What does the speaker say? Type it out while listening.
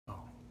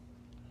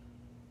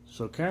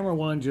So camera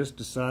one just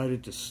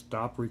decided to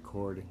stop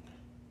recording.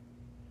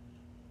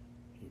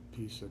 You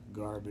piece of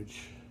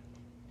garbage.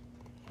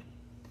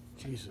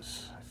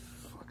 Jesus, I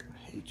fucking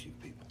hate you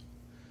people.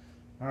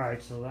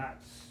 Alright, so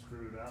that's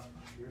screwed up.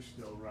 You're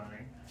still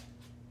running.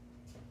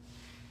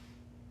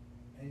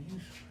 And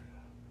you screwed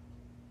up.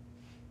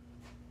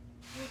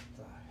 What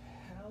the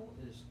hell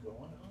is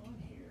going on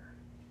here?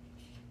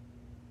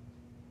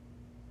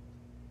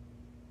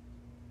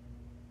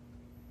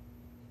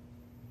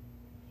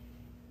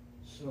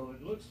 So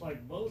it looks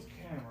like both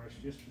cameras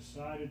just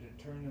decided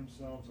to turn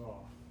themselves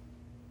off.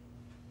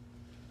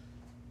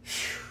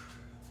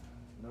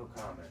 No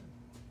comment.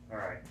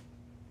 Alright.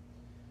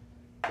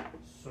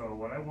 So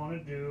what I want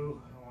to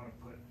do,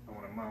 I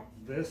want to mount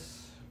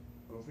this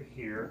over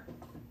here.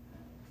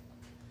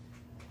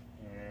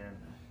 And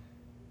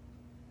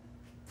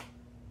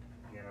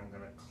again, I'm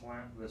going to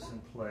clamp this in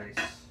place.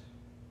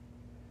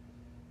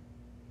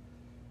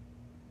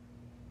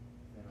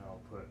 And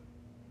I'll put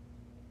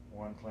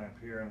one clamp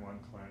here and one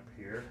clamp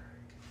here.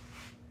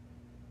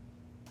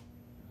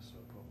 So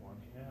put one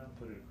here, I'll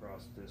put it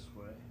across this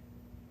way.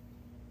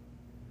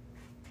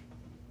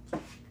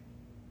 And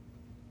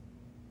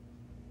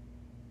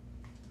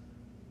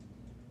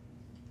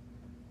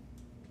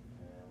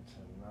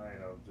tonight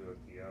I'll do it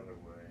the other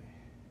way.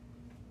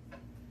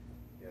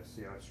 Yeah,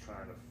 see how it's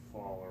trying to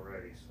fall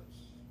already, so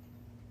it's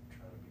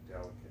trying to be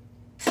delicate.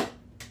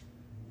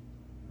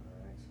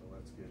 Alright, so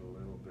let's get a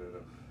little bit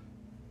of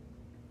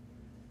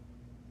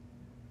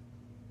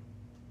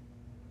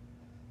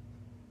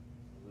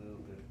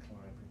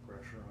clamping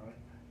pressure on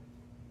it.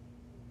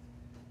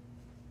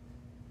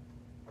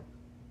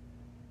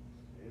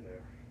 Stay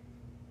there.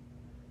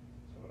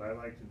 So what I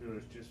like to do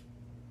is just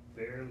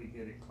barely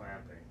get it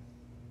clamping.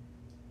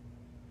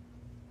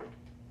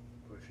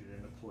 Push it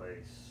into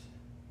place.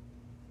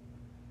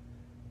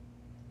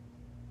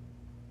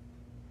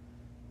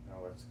 Now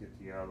let's get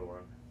the other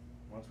one.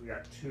 Once we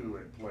got two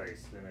in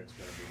place, then it's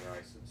going to be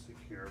nice and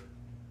secure.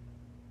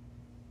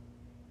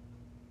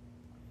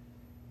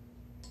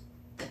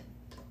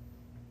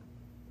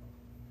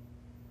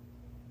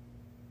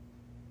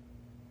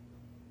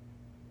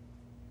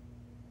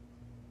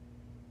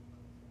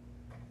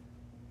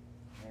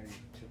 Now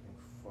you're tipping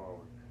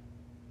forward.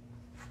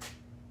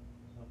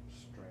 Something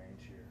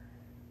strange here.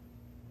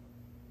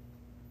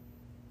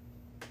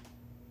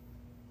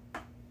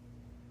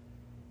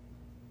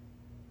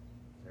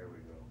 There we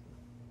go.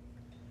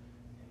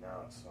 And now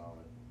it's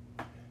solid.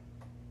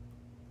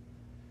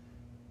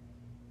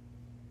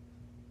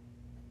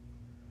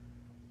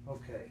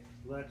 Okay,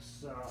 let's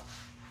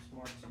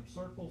smart some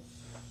circles.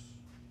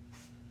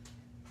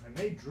 I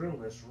may drill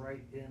this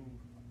right in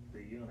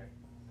the unit.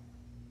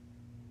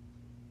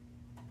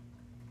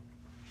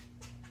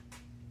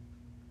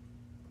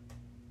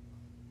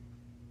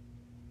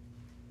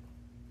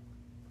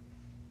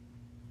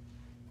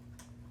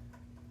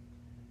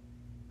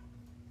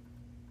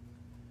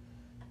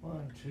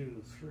 One,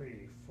 two,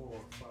 three,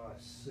 4, 5,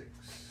 6.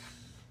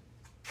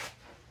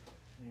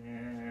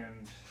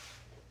 And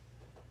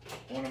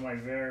one of my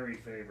very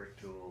favorite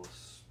tools,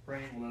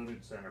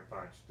 spring-loaded center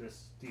punch.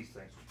 These things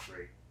are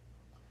great.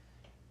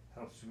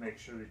 Helps you make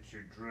sure that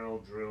your drill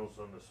drills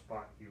on the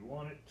spot you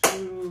want it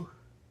to.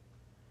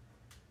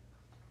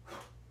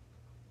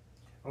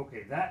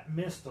 Okay, that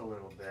missed a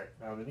little bit.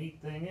 Now the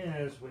neat thing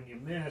is, when you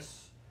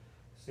miss,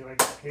 see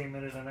like it came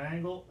in at an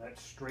angle, that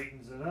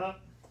straightens it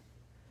up.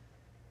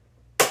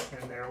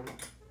 And there we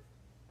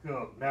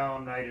go. Now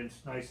I'm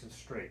nice and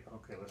straight.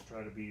 Okay, let's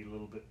try to be a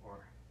little bit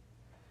more.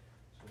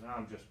 So now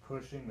I'm just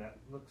pushing. That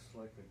looks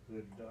like a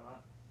good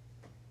dot.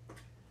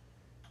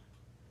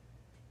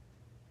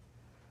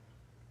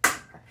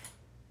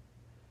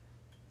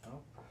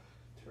 Nope,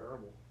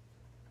 terrible.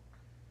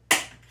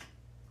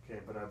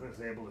 Okay, but I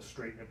was able to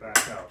straighten it back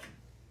out.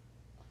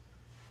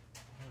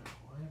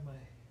 Why am I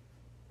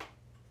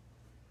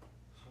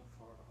so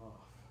far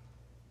off?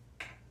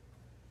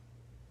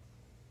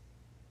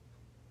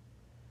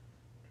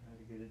 Try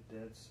to get it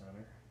dead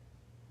center.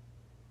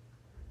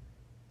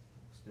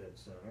 It's dead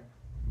center.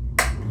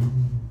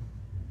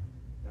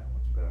 That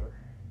one's better.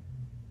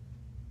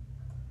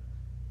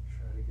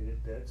 Try to get it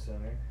dead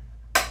center.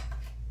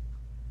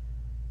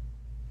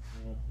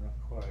 No, not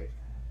quite.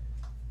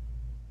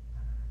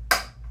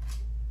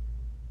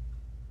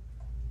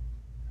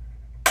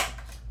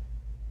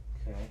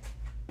 Okay.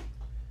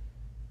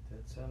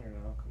 Dead center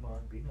now. Come on,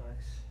 be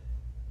nice.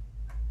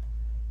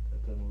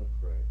 That doesn't look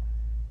right.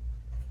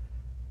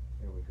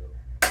 There we go.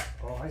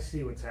 Oh, I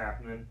see what's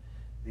happening.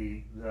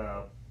 The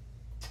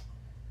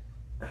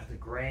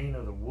grain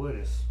of the wood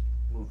is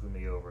moving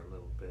me over a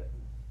little bit.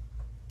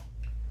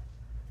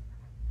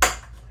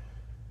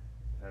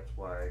 That's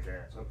why I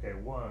dance. Okay,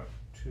 1,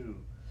 2,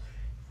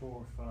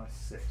 4, 5,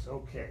 6.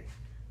 Okay.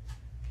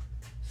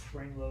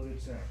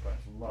 Spring-loaded center punch.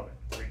 Love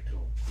it. Great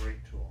tool.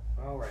 Great tool.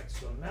 All right.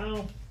 So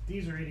now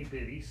these are itty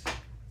bitties,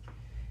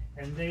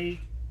 and they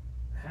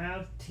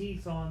have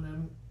teeth on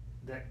them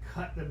that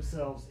cut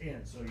themselves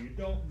in. So you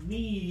don't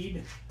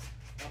need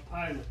a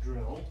pilot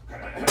drill,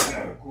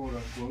 quote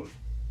unquote.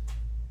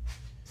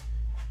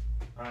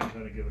 I'm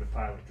going to give it a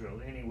pilot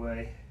drill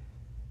anyway.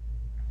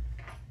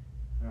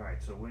 All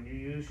right, so when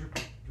you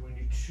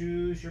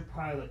choose your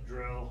pilot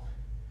drill,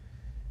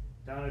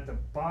 down at the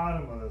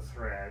bottom of the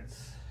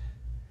threads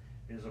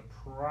is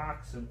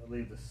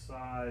approximately the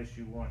size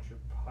you want your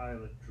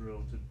pilot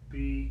drill to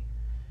be.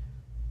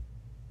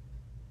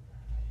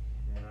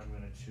 And I'm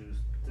going to choose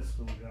this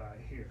little guy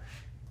here.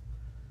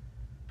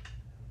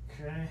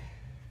 Okay.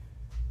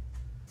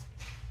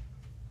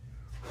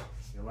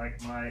 You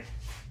like my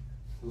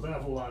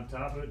level on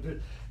top of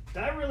it?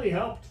 That really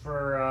helped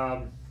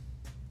for,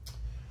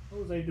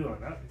 what was I doing?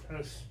 I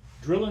was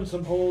drilling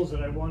some holes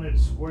that I wanted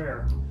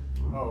square.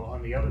 Oh,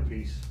 on the other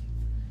piece.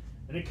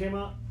 And it came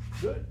out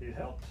good. It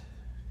helped.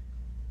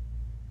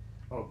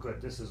 Oh,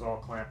 good. This is all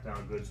clamped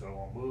down good, so it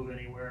won't move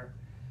anywhere.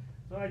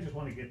 So I just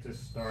want to get this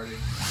started.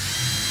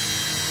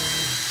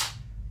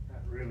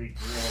 Not really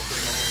drill a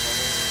big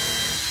hole.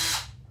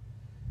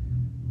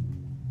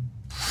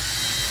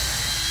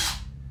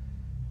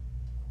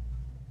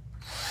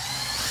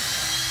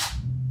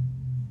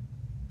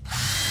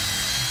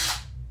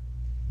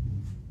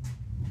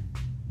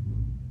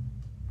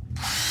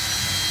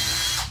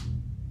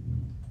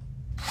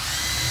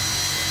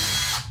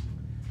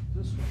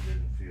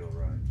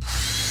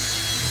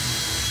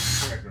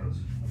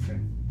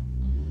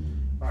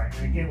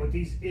 Again, with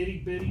these itty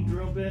bitty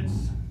drill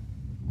bits,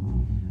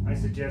 I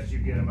suggest you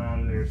get them out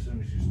of there as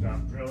soon as you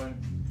stop drilling,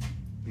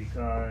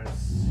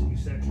 because you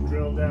set your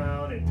drill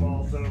down, it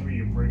falls over,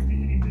 you break the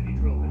itty bitty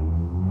drill bit.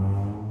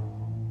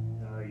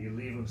 You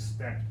leave them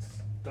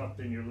stuffed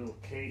in your little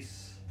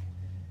case.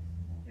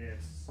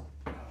 It's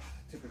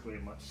typically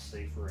a much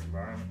safer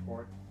environment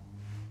for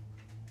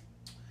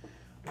it.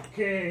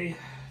 Okay,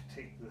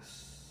 take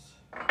this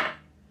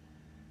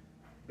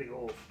big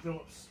old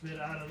Phillips bit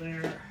out of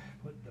there.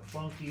 Put the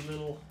funky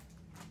little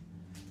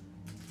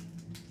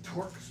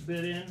Torx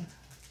bit in.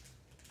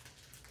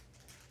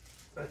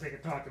 I think I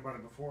talked about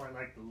it before. I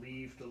like to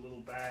leave the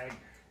little bag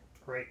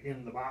right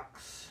in the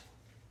box.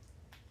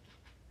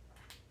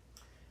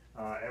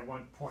 At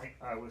one point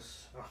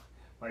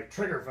my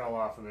trigger fell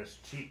off of this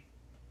cheap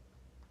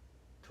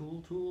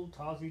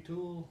Tozzi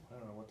tool. I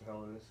don't know what the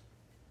hell it is.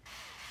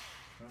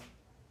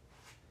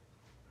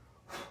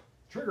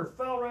 Trigger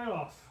fell right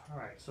off.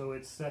 Alright, so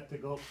it's set to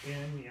go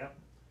in, yep.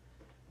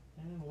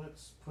 And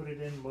let's put it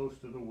in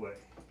most of the way.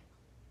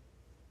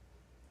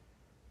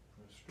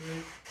 Go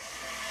straight.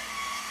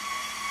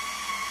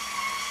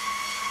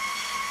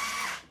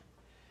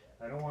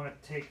 I don't want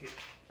to take it,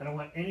 I don't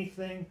want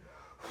anything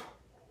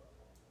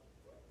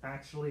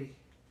actually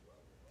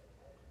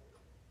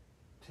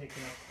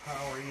taking up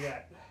power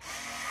yet.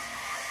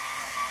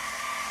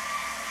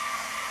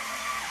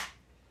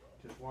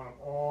 Just want them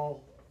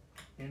all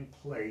in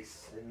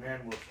place, and then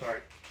we'll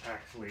start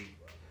actually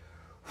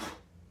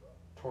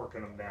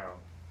torquing them down.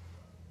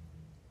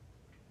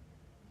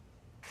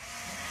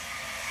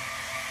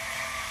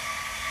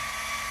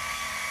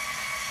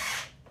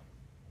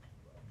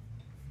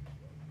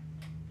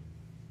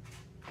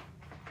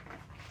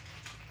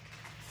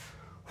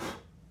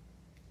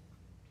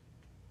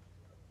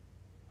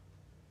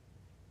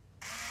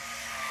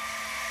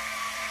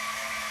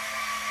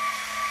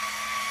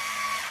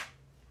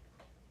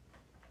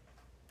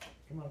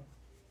 Come on.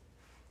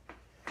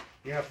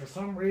 Yeah, for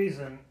some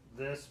reason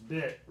this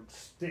bit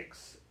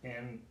sticks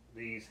in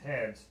these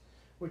heads,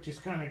 which is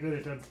kind of good.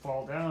 It doesn't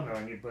fall down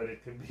on you, but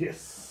it can be a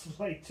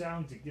slight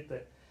challenge to get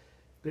the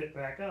bit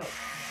back out.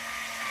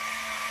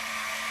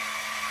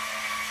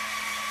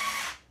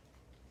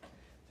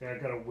 See, I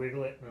gotta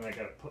wiggle it, and then I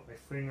gotta put my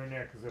finger in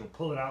there because it'll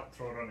pull it out and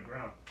throw it on the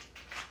ground.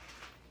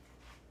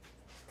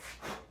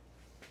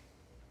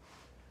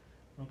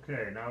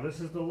 Okay, now this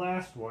is the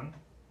last one,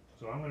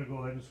 so I'm gonna go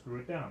ahead and screw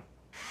it down.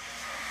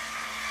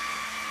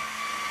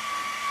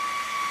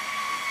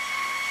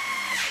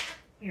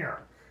 Here.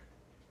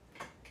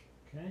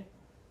 Okay.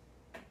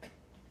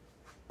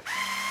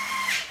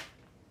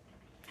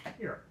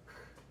 Here.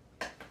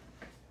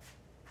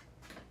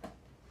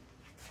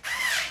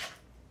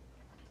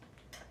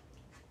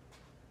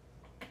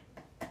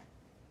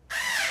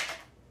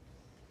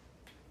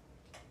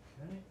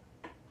 Okay.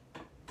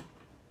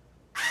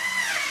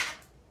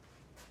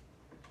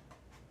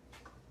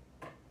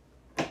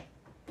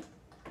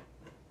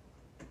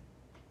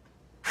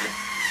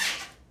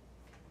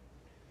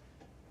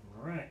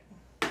 All right.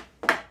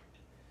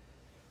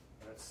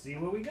 Let's see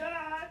what we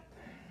got.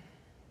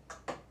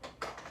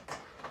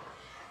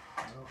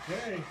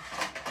 Okay.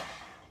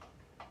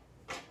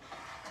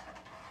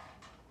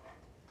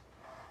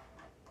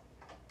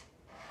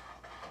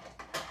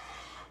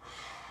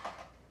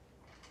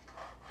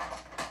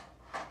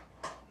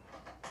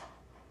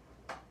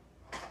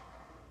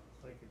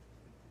 Like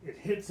it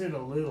hits it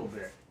a little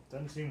bit.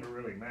 Doesn't seem to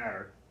really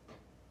matter.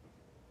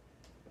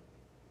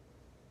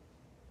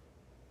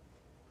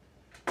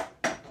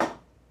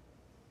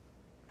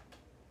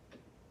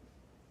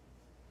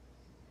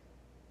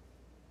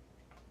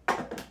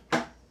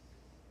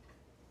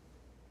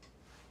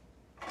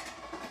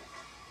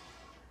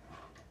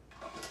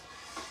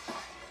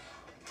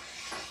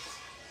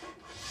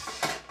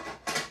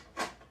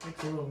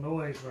 makes a little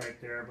noise right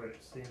there, but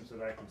it seems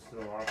that I can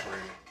still operate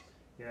it.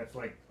 Yeah, it's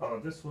like, oh,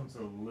 this one's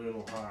a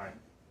little high.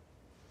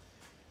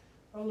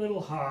 A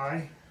little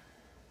high.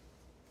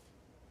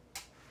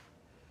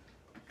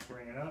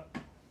 Bring it up.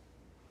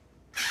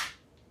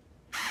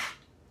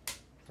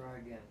 Try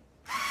again.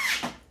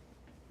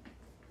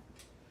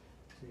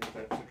 See if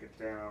that took it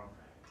down.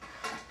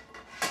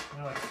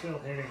 No, it's still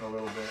hitting a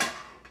little bit.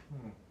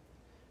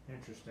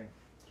 Interesting.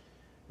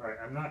 Alright,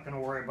 I'm not going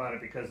to worry about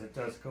it because it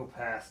does go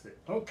past it.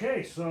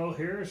 Okay, so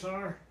here's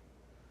our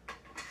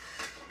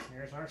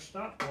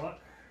stop block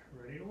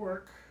ready to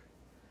work.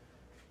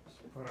 Let's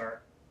put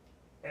our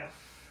F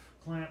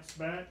clamps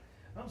back.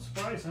 I'm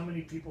surprised how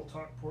many people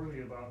talk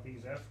poorly about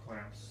these F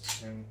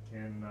clamps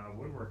in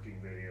woodworking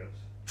videos.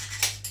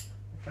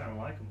 I kind of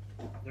like them.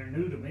 They're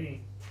new to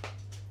me.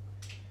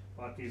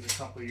 Bought these a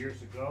couple of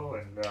years ago,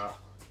 and they're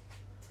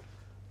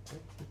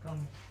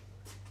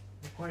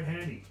quite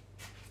handy.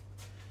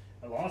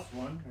 I lost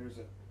one. There's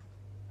a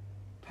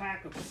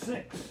pack of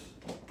 6.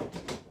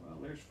 Well,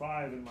 there's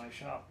 5 in my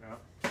shop now.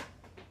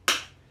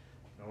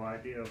 No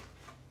idea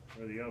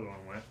where the other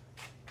one went.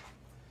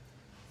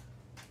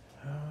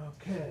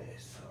 Okay,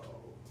 so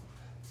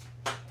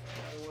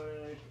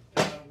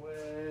that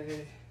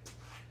way.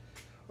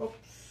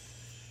 Oops.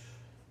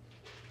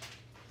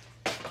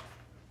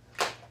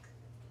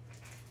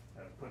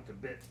 Gotta put the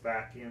bits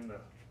back in the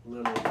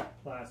little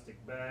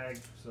plastic bag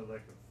so that I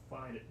can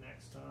find it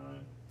next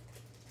time.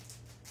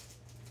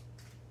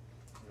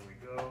 There we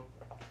go.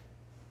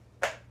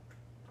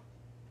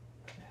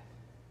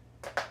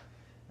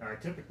 Now I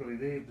typically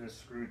leave this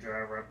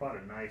screwdriver. I bought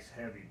a nice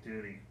heavy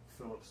duty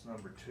Phillips No.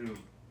 2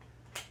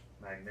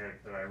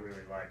 magnetic that I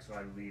really like, so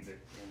I leave it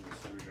in the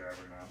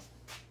screwdriver now.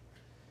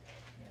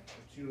 And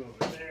put you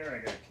over there. I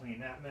gotta clean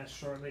that mess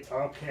shortly.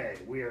 Okay,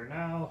 we are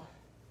now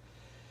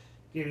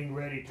getting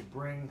ready to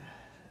bring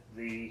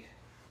the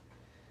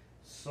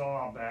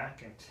saw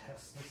back and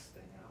test this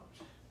thing out.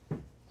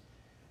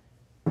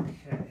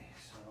 Okay,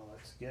 so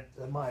let's get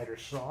the miter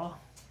saw.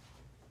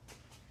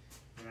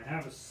 And I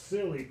have a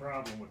silly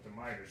problem with the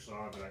miter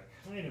saw that I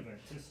kind of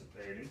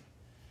anticipated,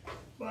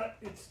 but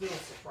it still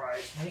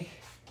surprised me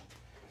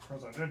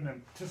because I didn't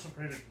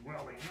anticipate it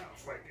welding out,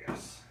 I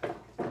guess.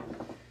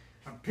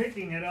 I'm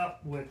picking it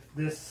up with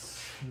this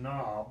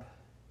knob,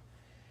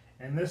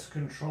 and this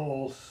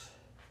controls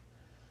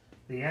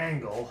the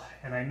angle,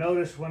 and I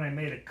noticed when I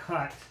made a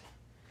cut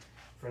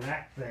for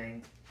that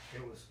thing,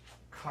 it was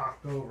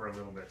cocked over a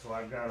little bit, so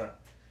I've got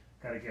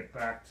to get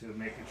back to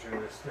making sure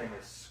this thing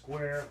is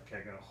square. Okay,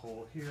 I got a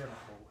hole here and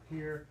a hole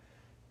here.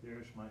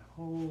 There's my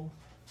hole.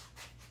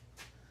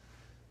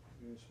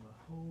 There's my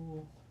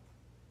hole.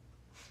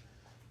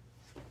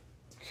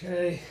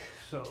 Okay,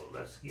 so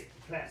let's get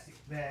the plastic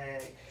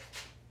bag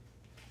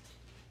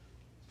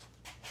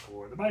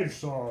for the miter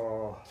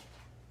saw.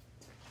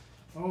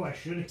 Oh, I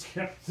should have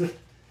kept the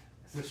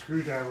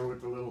screwdriver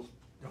with the little,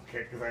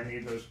 okay, because I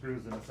need those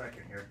screws in a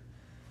second here.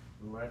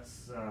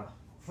 Let's,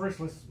 first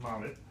let's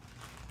mount it.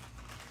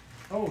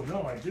 Oh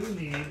no, I do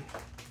need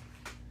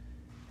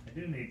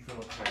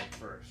Phillips head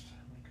first.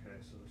 Okay,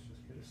 so let's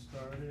just get it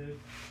started.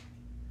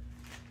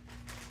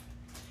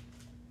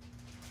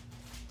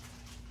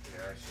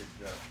 Yeah,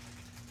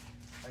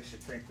 I should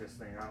think this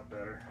thing out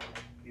better.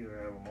 Either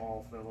have them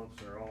all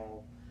Phillips or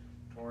all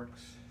Torx.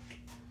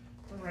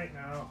 But right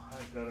now,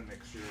 I've got a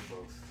mixture of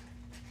both.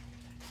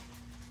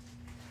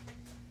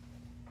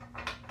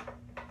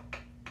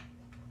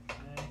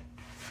 Okay.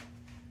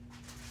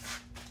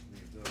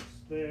 Leave those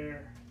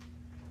there.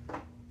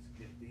 Let's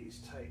get these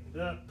tightened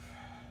up.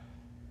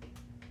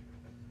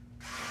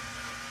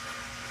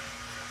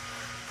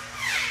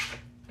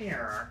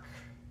 Yark.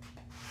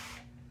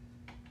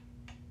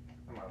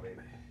 Come on,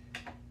 baby.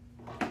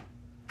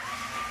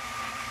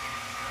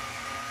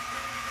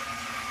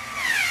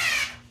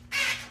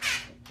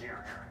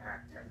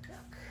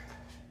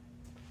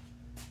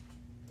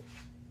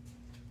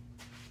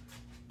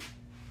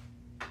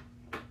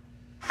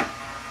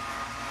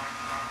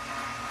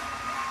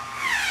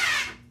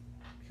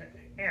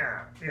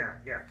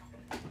 Yeah.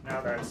 Now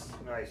that's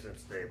nice and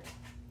stable.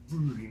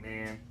 Rudy,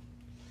 man.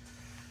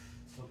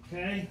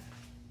 Okay.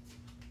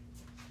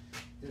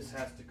 This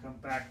has to come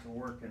back to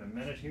work in a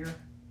minute here.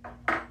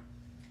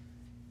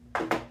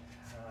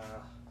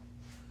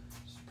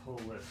 Just pull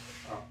this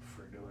up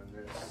for doing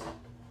this.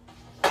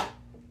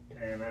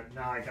 And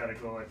now I gotta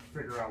go and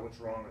figure out what's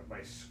wrong with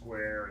my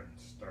square and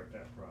start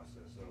that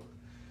process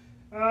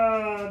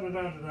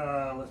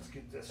over. Let's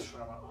get this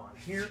fella on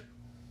here.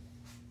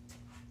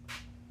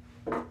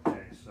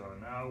 Okay, so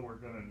now we're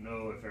gonna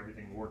know if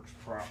everything works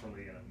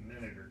properly in a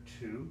minute or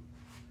two.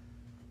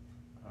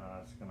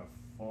 It's gonna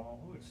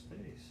fall. Oh, it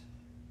stays.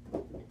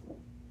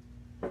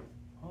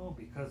 Oh,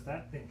 because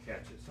that thing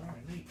catches. All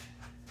right, neat.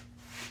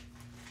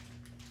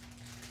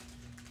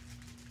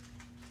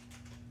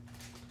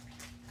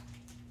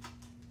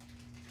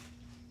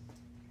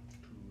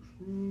 Two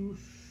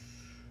screws.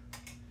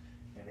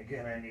 And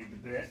again, I need the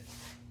bit.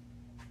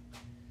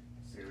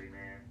 Silly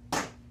man.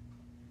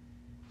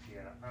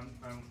 Yeah,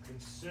 I'm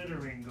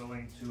considering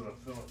going to a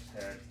Phillips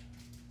head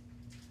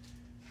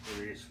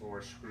for these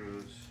 4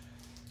 screws.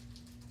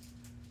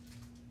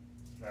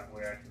 That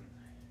way I can,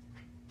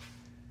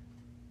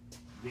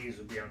 these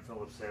will be on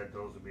Phillips head,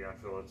 those will be on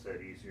Phillips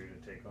head, easier to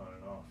take on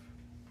and off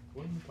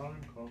when the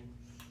time comes.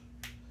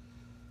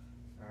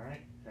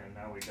 Alright, and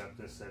now we got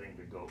this setting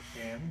to go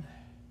in.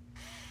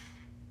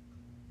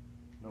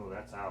 No,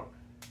 that's out.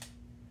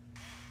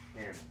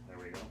 In, there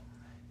we go.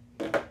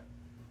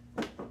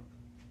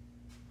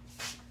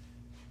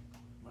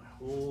 My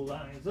whole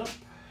line's up,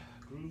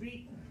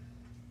 groovy.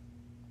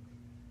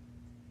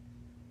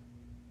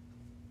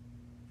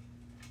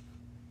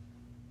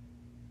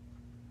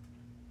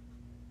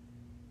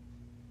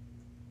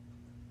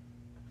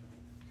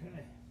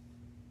 Okay.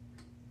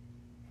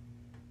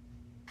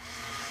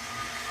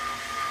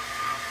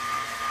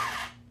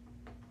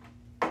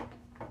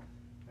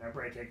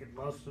 Remember, I take it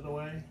most of the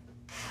way,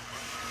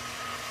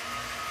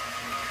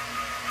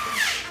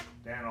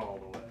 then all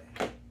the way,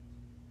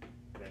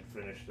 then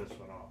finish this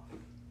one off.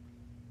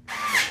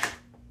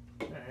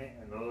 Okay,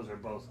 and those are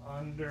both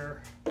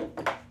under.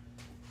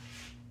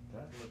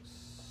 That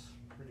looks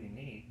pretty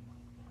neat.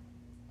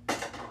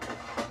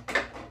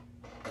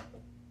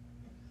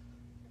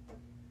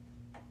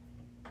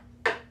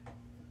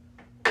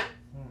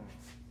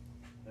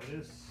 That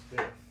is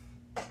stiff.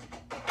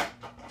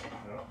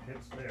 No,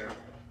 hits there.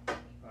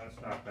 That's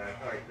not bad.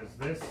 All right, because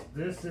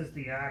this is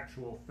the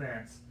actual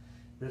fence.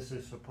 This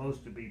is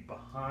supposed to be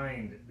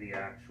behind the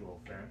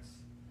actual fence.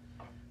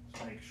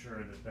 Let's make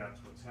sure that that's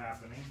what's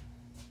happening.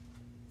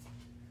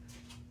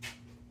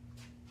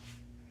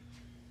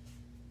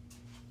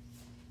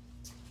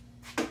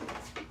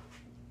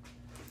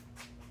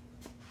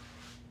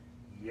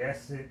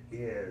 Yes, it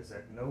is.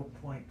 At no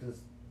point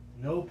does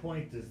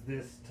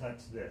this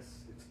touch this.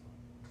 It's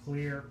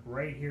clear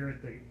right here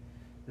at the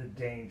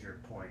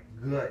danger point.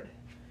 Good.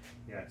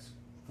 Yeah, it's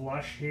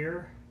flush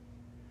here,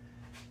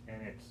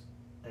 and it's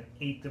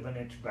 1/8 of an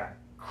inch back.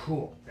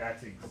 Cool.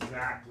 That's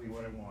exactly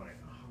what I wanted.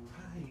 All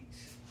right.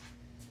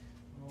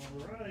 All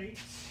right.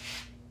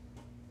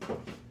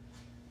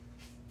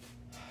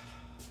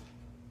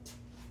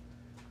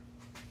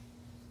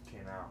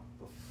 Okay, now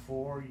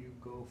before you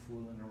go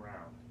fooling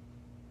around,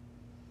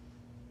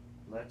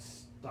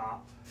 let's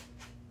stop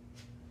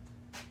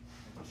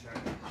and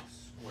check the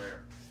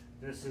square.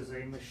 This is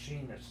a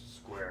machinist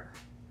square.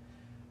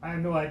 I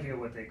have no idea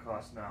what they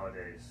cost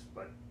nowadays,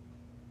 but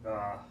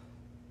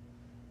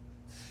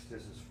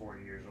this is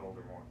 40 years old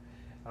or more.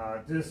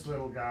 This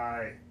little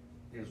guy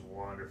is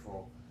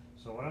wonderful.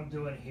 So what I'm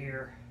doing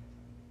here,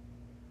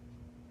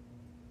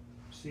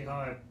 see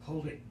how I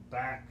pulled it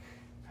back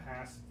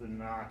past the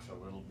notch a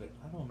little bit.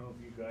 I don't know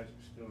if you guys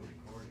are still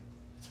recording.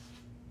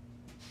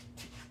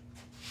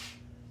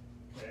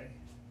 Okay,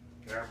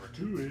 camera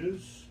 2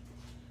 is,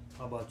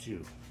 how about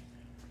you?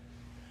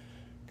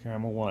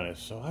 Camera 1 is,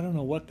 so I don't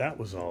know what that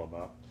was all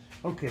about.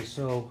 Okay,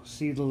 so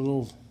see the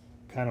little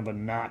kind of a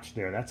notch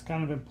there. That's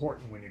kind of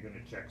important when you're going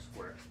to check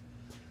square.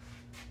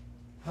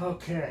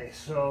 Okay,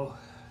 so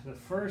the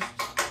first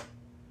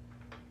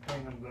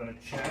thing I'm going to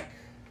check,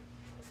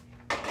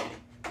 I'm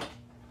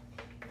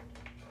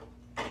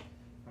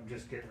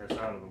just getting this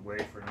out of the way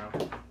for now,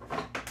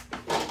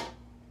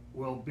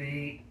 will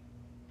be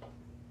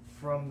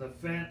from the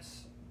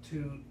fence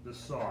to the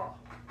saw.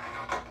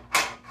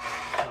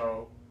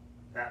 So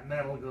that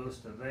metal goes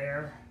to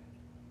there.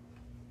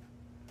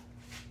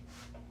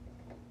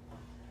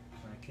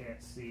 I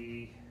can't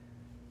see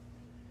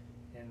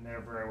in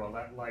there very well.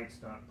 That light's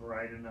not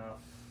bright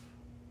enough.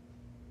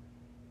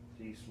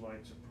 These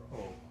lights are,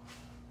 oh,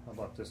 how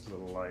about this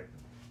little light?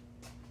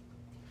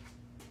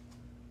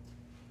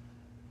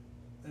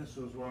 This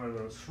was one of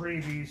those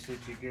freebies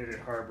that you get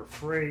at Harbor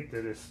Freight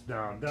that is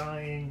now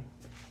dying,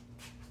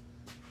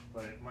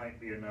 but it might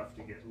be enough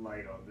to get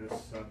light on this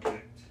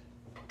subject.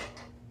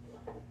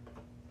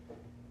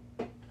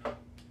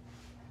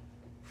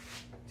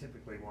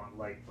 Typically want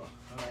light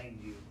behind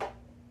you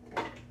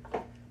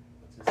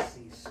to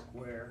see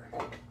square.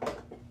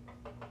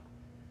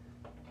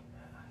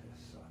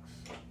 This sucks.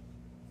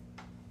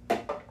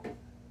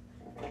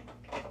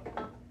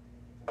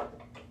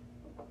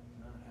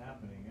 Not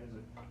happening, is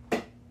it?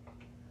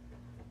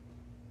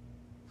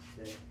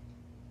 Okay.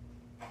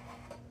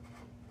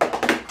 Now,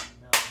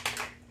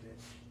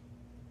 this.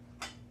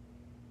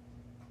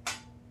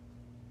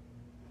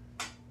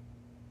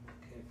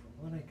 Okay, from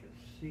what I can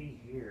see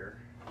here,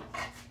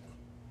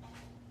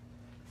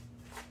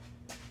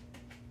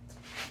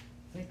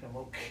 I think I'm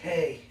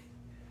okay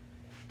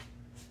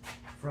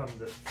from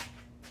the,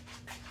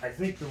 I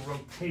think the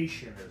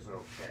rotation is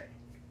okay.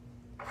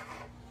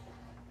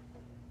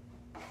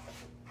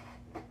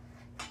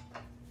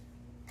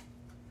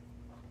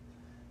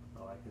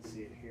 Oh, I can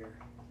see it here.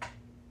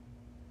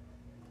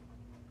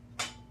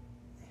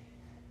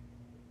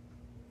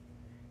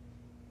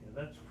 Yeah,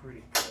 that's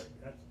pretty good.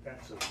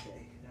 That's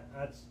okay.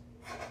 That's,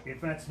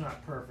 if that's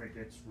not perfect,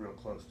 it's real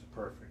close to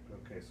perfect.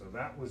 Okay, so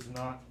that was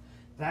not,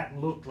 that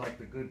looked like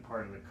the good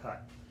part of the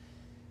cut.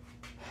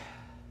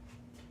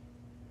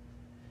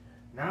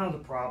 Now the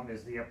problem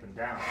is the up and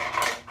down.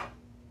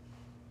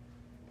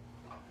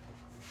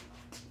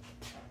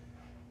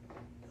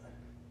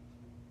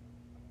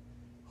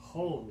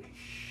 Holy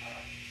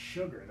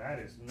sugar, that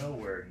is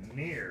nowhere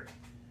near.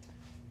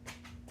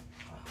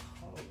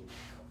 Holy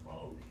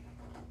moly.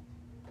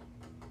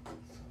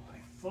 So I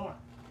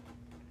thought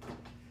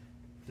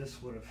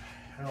this would have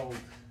held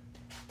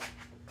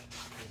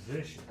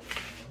position.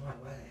 No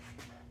way.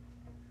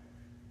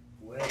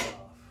 Way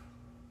off.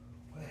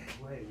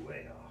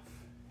 Way off.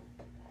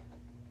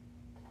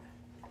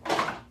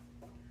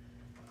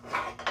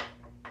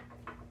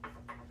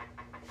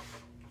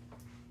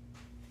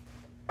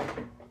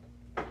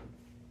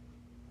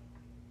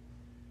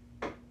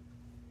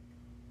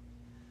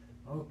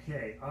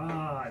 Okay,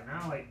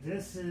 now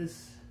this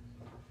is,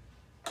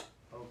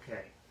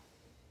 okay.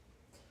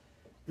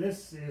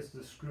 This is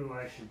the screw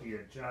I should be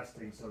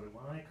adjusting so that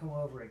when I come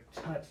over and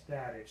touch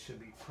that, it should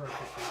be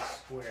perfectly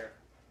square.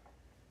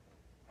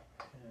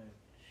 And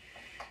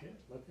shit,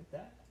 look at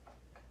that.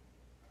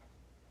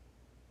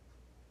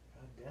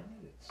 God damn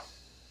it, it's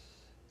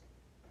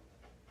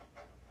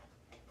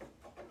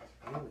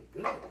really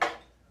good.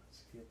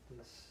 Let's get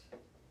this,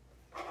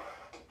 I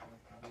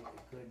can make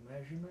a good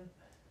measurement.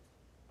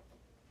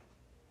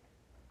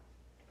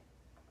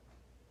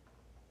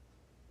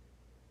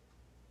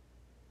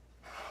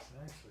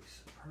 Actually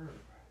superb.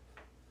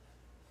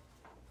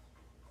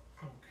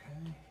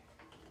 Okay.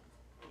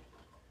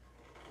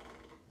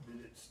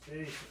 Did it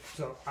stay?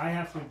 So I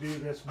have to do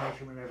this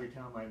measurement every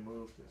time I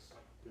move this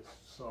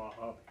saw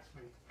up.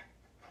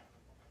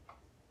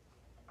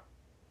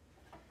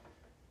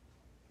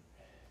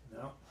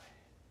 No.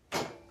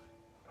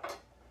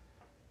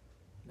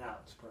 Now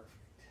it's perfect.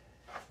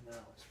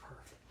 Now it's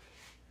perfect.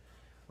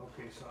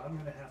 Okay, so I'm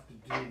going to have to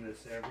do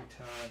this every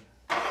time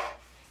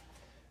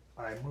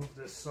I move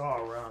this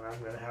saw around. I'm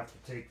going to have to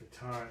take the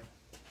time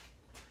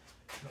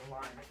to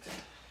align it.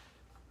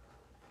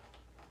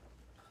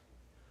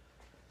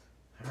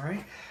 All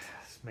right,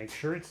 let's make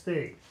sure it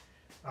stays.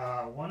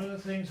 One of the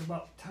things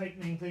about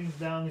tightening things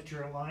down that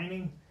you're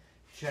aligning,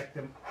 check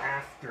them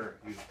after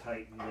you've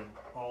tightened them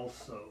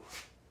also.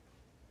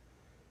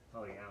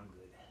 Oh yeah, I'm good.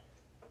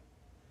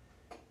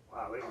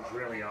 Wow, it was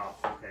really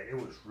off. Okay, it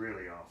was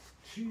really off.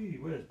 Gee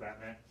whiz,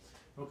 Batman.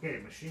 Okay,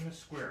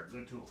 machinist square,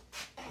 good tool.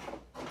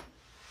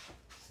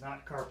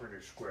 Not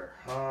carpenter square.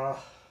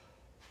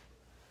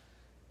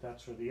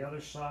 That's for the other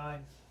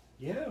side.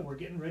 Yeah, we're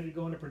getting ready to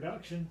go into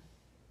production.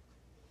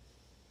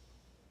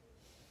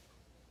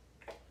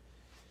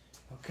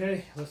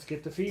 Okay, let's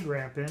get the feed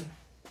ramp in.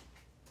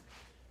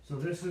 So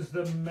this is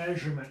the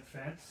measurement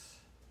fence.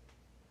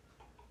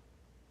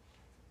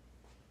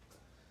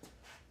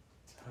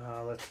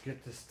 Let's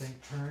get this thing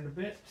turned a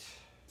bit.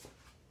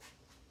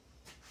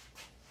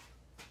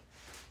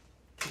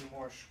 2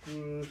 more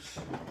screws.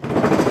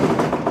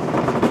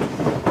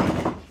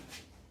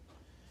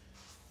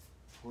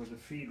 For the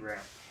feed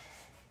ramp.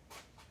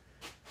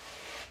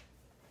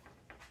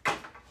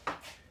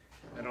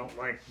 I don't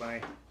like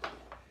my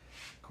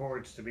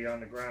cords to be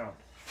on the ground.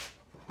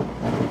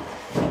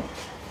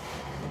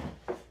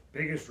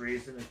 Biggest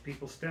reason is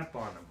people step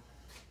on them.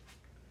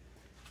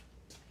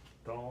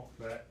 Don't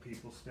let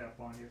people step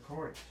on your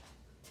cords.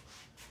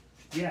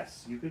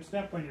 Yes, you could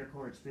step on your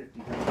cords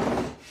 50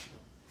 times.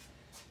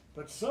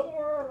 But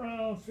somewhere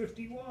around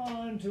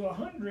 51 to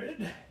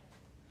 100,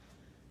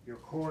 your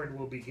cord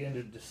will begin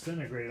to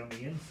disintegrate on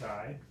the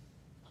inside.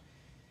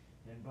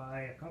 And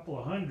by a couple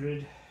of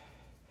hundred,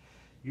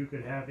 you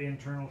could have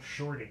internal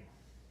shorting.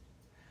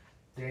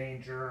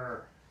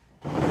 Danger.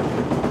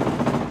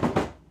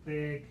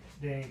 Big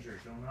danger.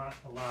 Do not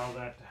allow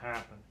that to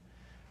happen.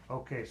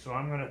 Okay, so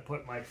I'm going to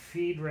put my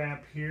feed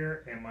ramp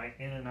here, and my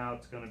in and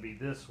out's going to be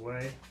this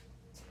way.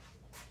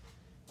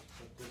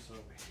 Put this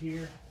over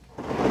here.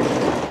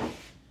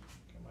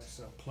 Give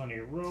myself plenty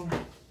of room.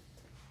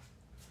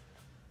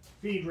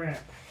 Feed ramp.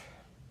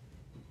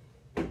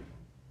 And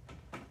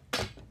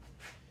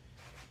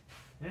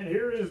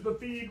here is the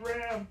feed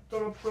ramp.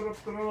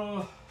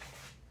 Ta-da-da-da-da-da.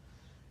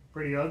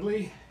 Pretty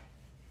ugly.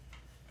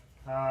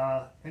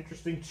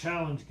 Interesting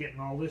challenge getting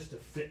all this to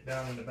fit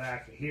down in the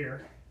back of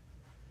here.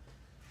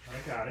 I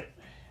got it.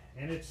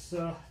 And it's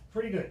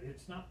pretty good.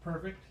 It's not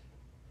perfect.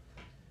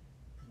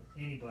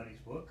 Anybody's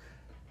book.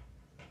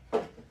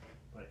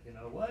 But you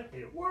know what?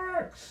 It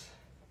works!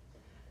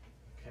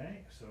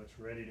 Okay, so it's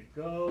ready to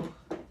go.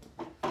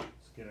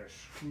 Let's get our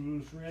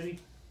screws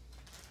ready.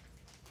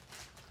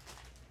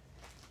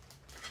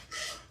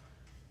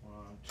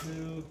 1,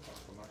 2,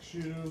 off of my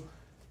shoe.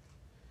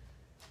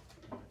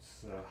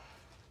 Let's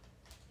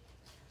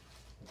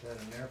put that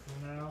in there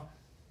for now.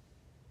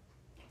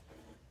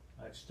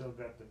 I've still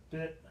got the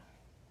bit.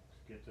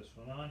 Let's get this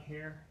one on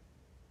here.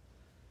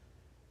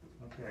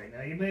 Okay,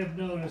 now you may have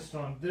noticed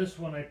on this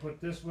one I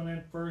put this one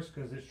in first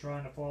because it's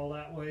trying to fall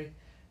that way.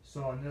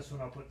 So on this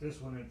one I'll put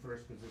this one in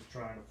first because it's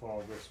trying to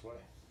fall this way.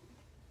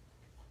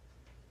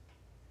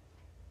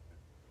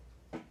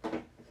 Get it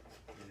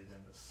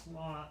in the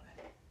slot.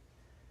 Get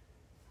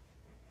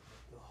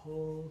the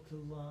hole to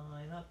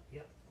line up.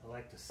 Yep, I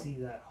like to see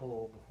that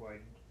hole before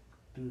I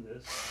do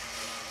this.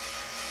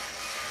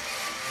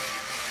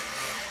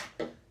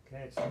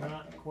 Okay, it's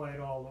not quite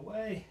all the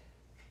way.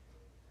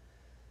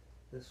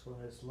 This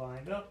one is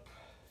lined up.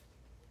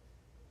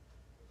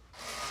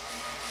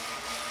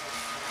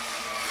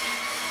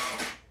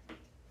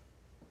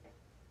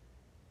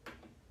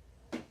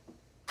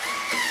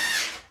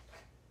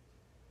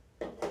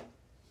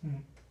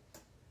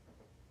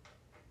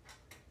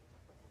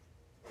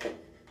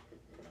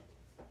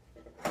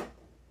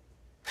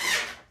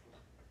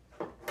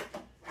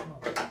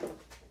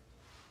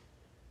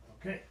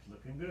 Okay,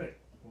 looking good.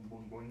 Boom,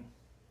 boom, boom.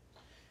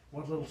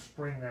 What little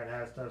spring that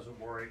has doesn't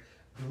worry.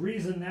 The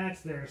reason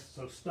that's there is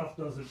so stuff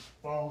doesn't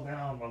fall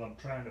down while I'm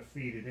trying to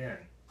feed it in.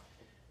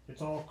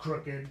 It's all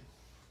crooked,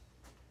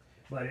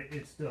 but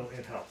it still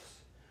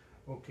helps.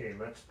 Okay,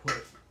 let's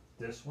put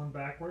this one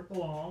back where it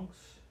belongs.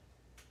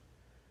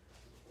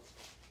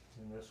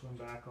 And this one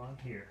back on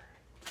here.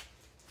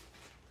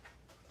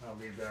 I'll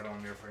leave that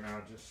on there for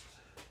now.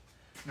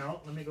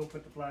 No, let me go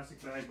put the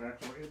plastic bag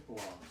back where it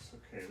belongs.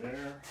 Okay,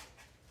 there.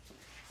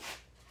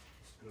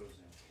 This goes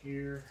in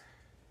here.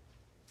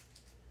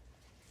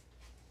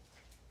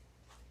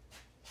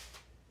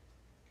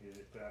 Get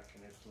it back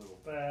in its little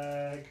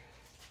bag.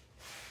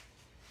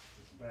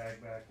 Put the bag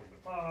back in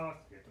the box.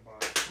 Get the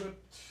box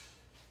clipped.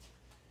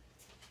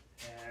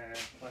 And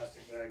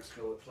plastic bags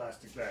go with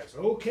plastic bags.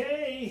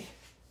 Okay.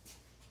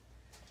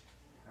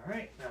 All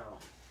right, now.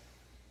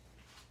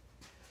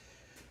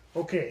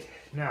 Okay,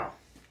 now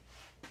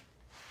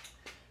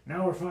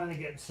we're finally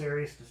getting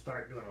serious to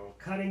start doing a little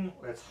cutting.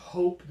 Let's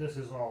hope this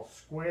is all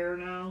square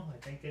now. I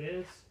think it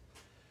is.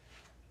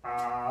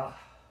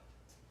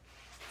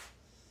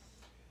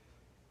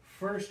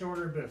 First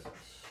order of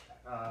business.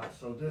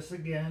 So this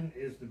again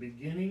is the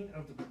beginning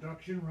of the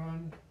production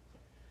run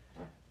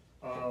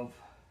of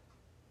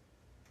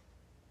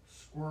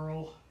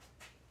Squirrel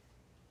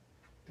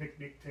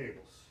picnic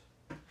tables.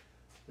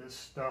 This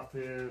stuff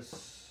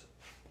is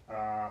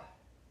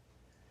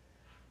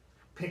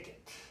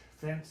picket,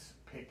 fence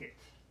picket.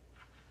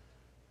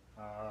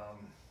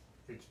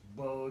 It's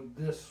bowed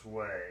this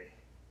way.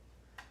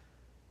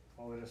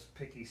 All of this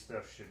picky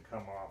stuff should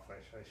come off. I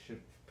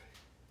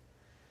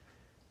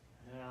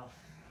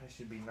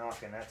should be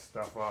knocking that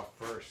stuff off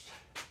first.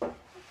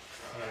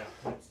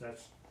 Yeah,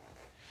 that's.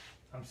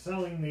 I'm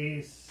selling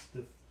these.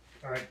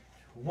 All right,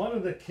 one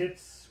of the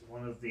kits,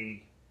 one of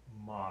the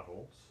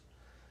models,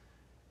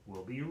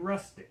 will be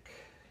rustic,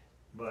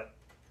 but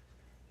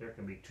there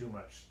can be too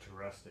much to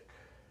rustic.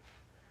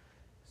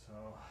 So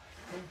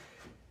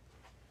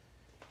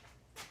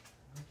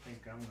I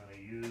think I'm going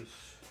to use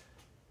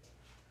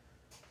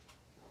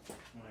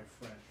my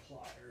friend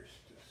pliers.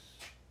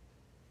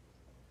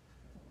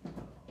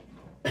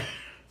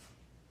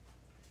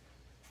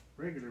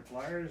 Regular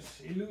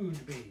pliers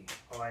elude me.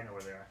 Oh, I know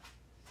where they are.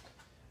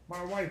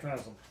 My wife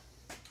has them.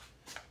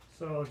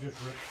 So I'll just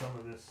rip some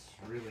of this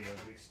really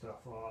ugly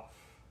stuff off.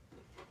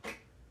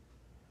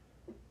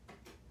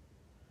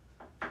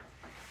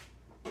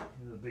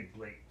 The big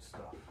blatant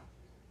stuff.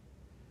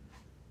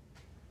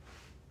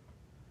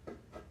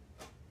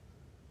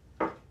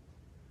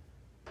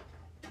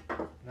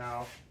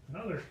 Now,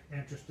 another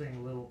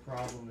interesting little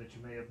problem that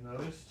you may have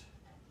noticed,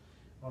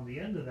 on the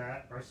end of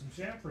that are some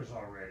chamfers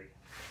already.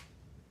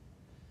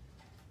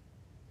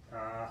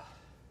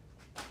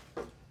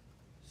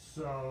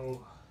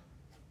 So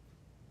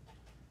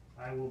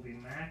I will be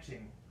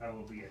attempting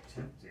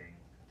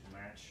to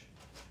match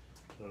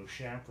those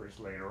chamfers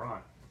later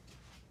on.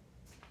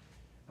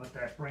 But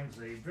that brings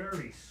a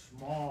very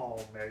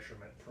small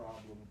measurement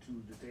problem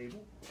to the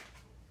table.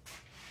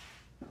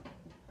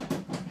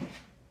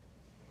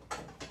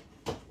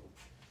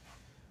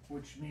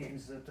 Which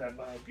means that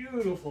my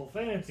beautiful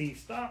fancy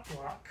stop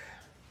block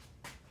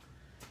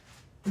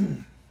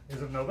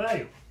is of no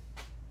value.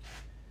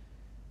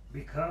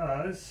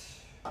 Because,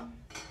 and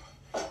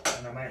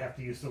I might have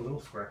to use the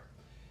little square.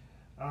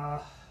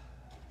 We'll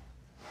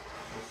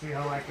see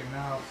how I can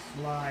now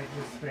slide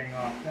this thing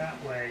off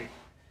that way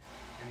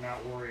and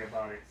not worry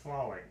about it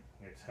falling.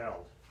 It's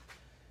held.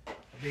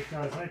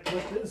 Because I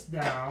put this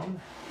down,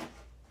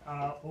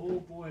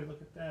 oh boy,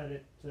 look at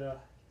that.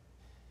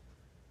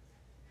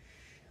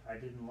 I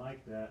didn't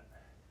like that.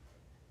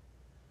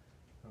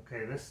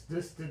 Okay, this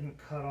didn't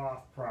cut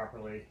off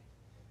properly.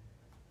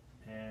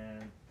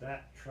 And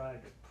that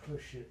tried to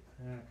push it.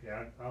 Okay,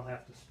 I'll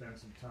have to spend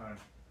some time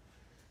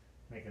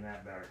making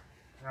that better.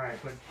 Alright,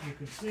 but you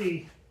can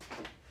see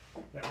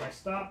that my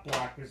stop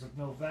block is of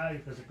no value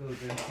because it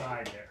goes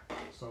inside there.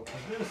 So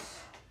for this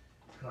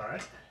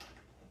cut,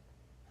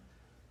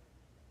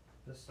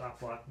 this stop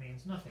block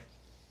means nothing.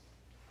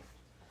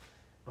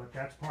 But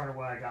that's part of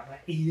why I got my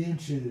 8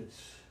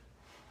 inches.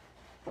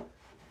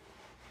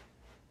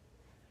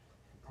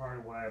 Part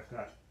of why I've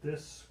got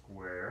this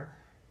square.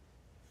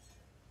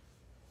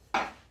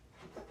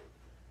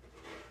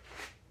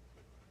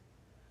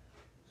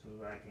 So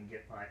that I can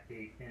get my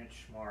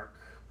 8-inch mark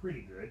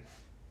pretty good.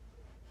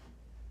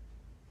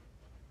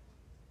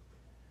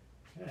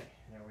 Okay,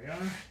 there we are.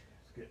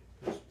 Let's get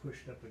this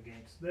pushed up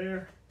against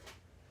there.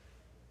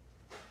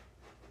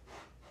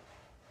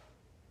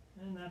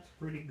 And that's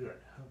pretty good.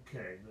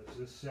 Okay, is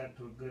this set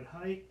to a good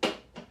height?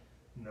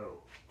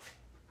 No.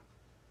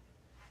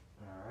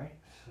 Alright,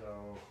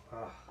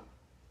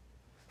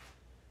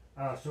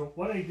 so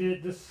what I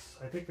did, this,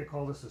 I think they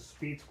call this a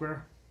speed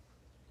square.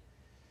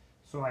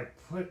 So I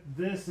put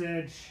this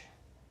edge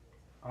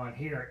on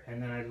here,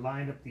 and then I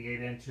lined up the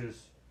 8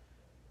 inches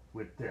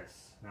with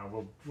this.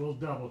 Now we'll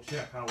double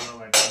check how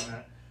well I've done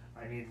that.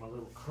 I need my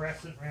little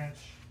crescent wrench.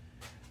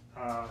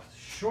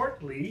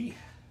 Shortly,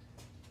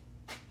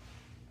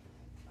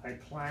 I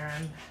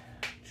plan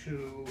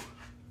to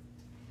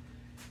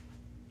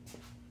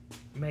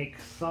make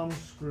thumb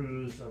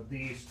screws of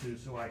these two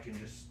so I can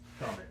just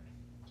thumb it.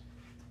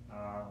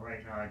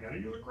 Right now I gotta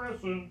use a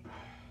crescent.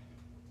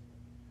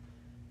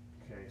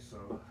 Okay,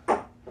 so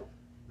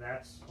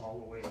that's all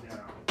the way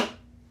down.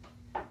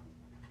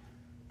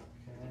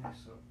 Okay,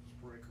 so let's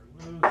break her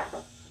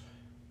loose.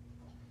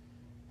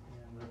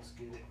 And let's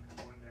get it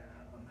going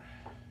down.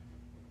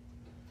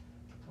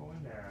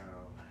 Going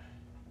down.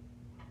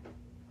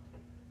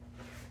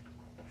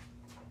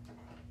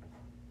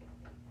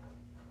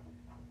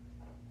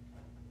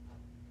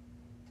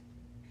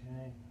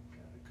 Okay,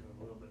 gotta go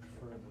a little bit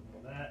further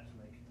than that to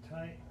make it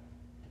tight.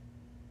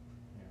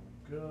 There we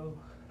go.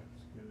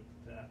 Let's give it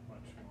that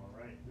much more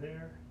right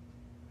there.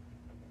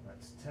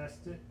 Let's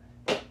test it.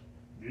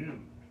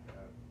 Dude,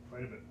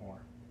 quite a bit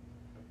more.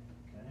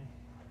 Okay,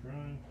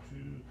 1,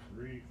 2,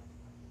 3,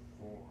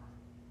 4.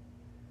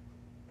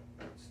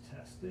 Let's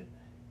test it.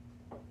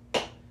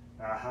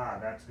 Aha,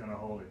 that's gonna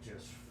hold it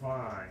just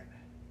fine.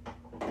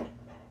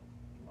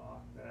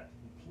 Lock that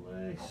in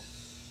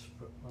place.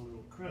 Put my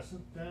little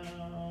crescent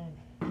down.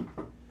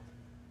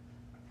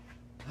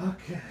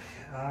 Okay,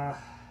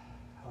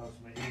 how's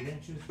my 8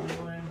 inches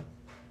doing?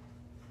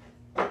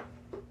 Oh,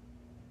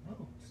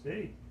 it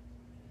stayed.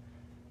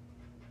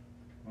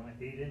 My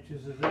 8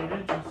 inches is 8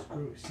 inches.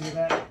 Screw, see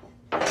that?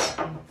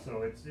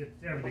 So it's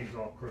everything's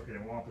all crooked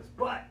and wampus.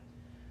 But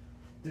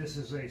this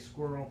is a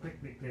squirrel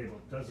picnic table.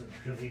 It doesn't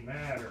really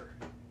matter.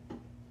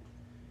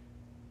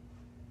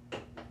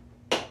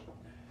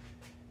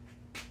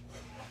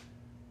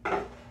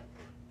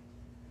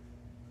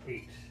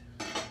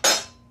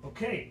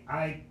 Okay,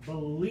 I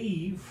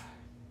believe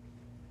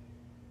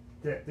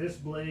that this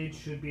blade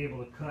should be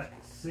able to cut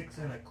 6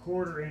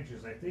 1/4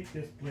 inches. I think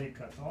this blade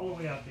cuts all the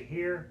way out to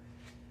here,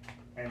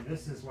 and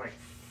this is like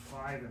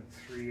 5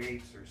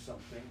 3/8 or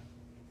something.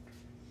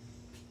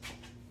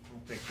 I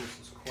don't think this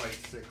is quite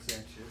 6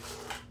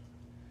 inches.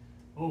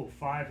 Oh,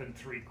 5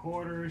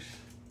 3/4.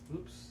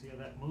 Oops, see how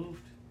that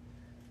moved?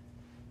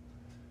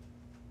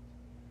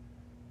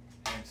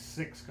 And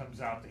 6 comes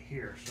out to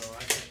here, so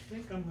I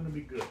think I'm going to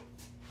be good.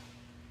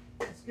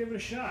 Let's give it a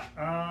shot.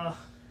 Let's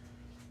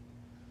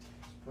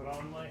put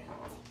on my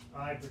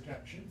eye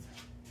protection.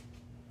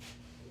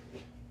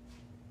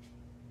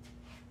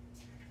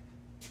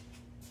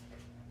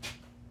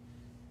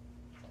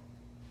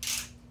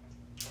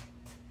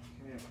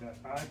 Okay, I've got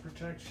eye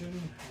protection.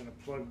 I'm going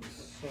to plug the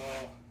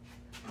saw.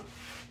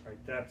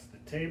 Alright, that's the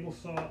table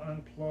saw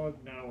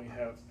unplugged. Now we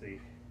have the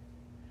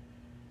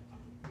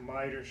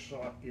miter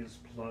saw is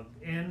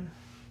plugged in.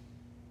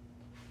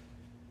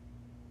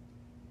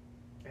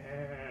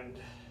 And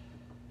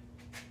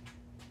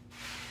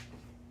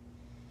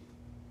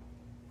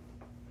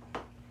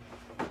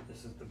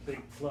this is the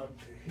big plug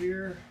to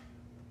here.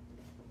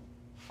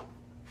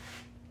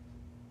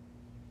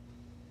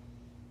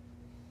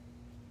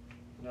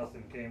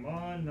 Nothing came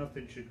on,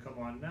 nothing should come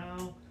on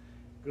now.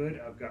 Good,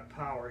 I've got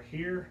power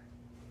here.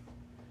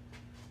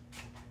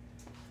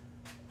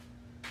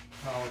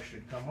 Power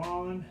should come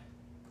on.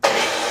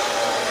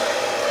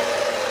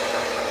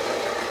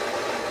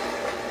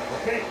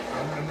 Okay,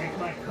 I'm going to make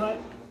my cut.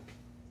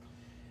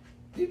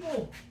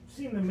 People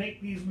seem to make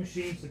these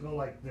machines to go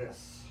like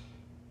this.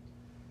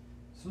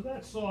 So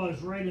that saw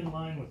is right in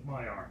line with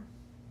my arm.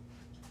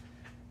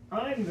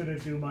 I'm going to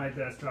do my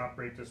best to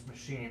operate this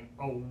machine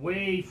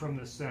away from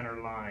the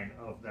center line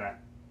of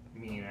that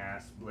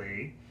mean-ass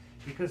blade,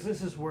 because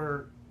this is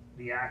where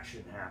the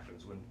action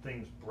happens, when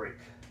things break.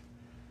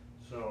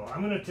 So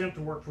I'm going to attempt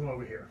to work from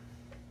over here.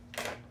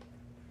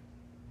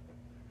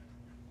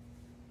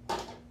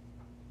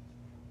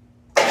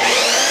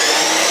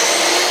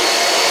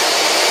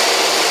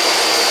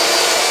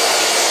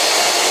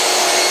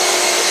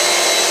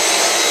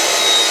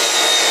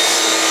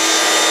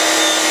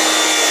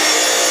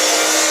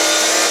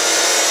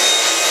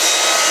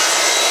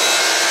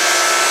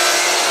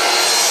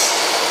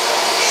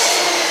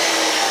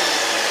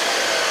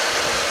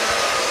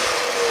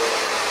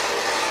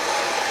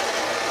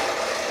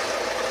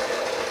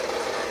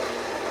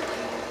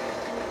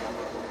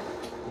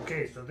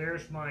 Okay, so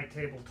there's my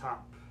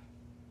tabletop.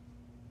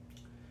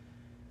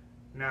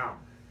 Now,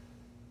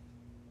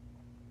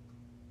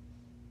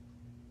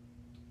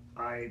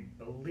 I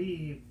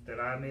believe that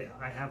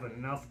I have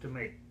enough to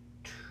make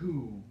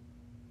 2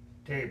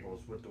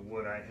 tables with the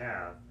wood I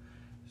have.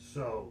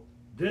 So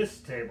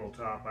this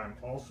tabletop, I'm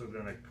also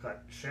going to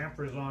cut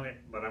chamfers on it,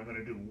 but I'm going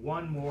to do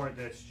one more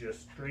that's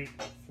just straight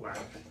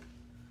flat.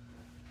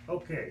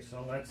 Okay,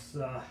 so let's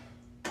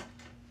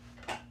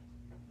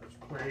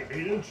play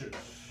 8 inches.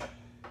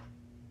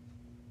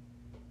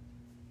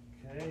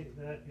 Okay,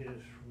 that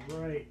is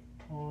right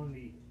on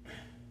the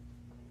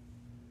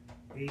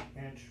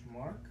 8-inch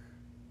mark.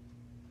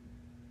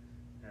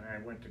 And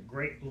I went to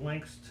great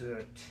lengths to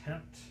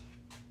attempt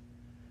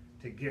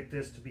to get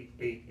this to be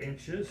 8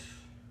 inches.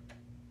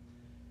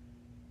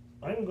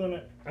 I'm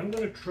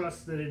gonna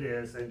trust that it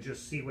is and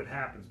just see what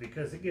happens,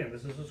 because again,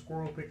 this is a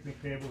squirrel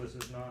picnic table. This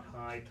is not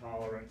high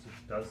tolerance.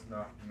 It does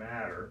not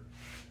matter.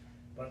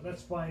 But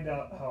let's find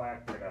out how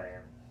accurate I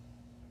am.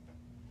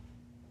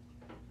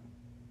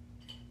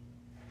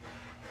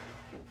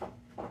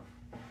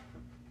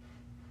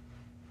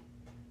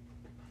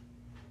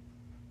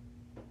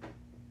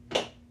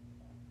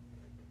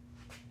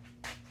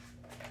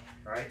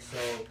 Alright, so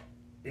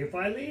if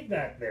I leave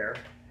that there,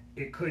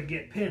 it could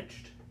get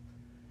pinched.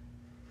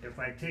 If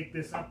I take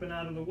this up and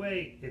out of the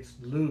way, it's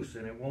loose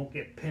and it won't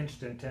get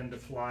pinched and tend to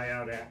fly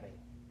out at me.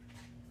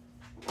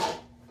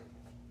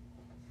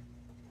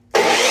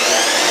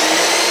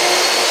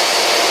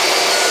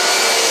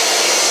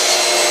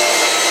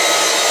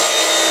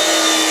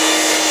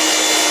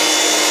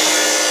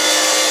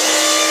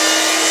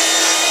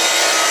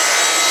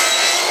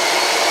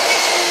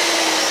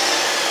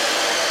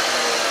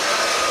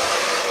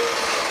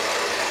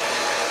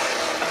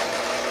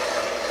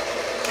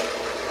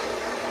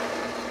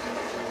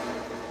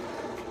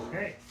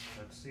 Okay,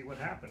 let's see what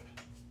happened.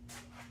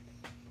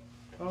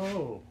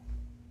 Oh,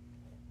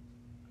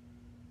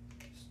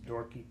 this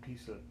dorky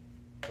piece of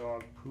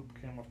dog poop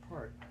came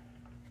apart.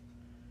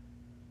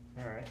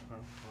 Alright,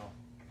 well,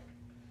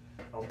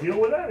 I'll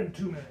deal with that in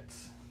 2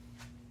 minutes.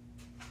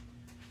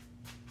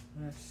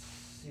 Let's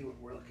see what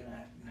we're looking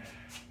at.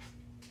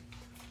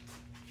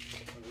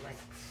 The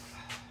length.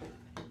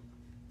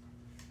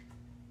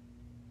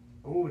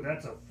 Oh,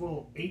 that's a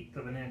full 1/8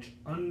 of an inch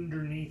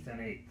underneath an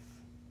 1/8.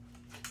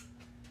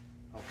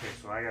 Okay,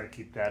 so I got to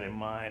keep that in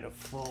mind. A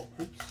full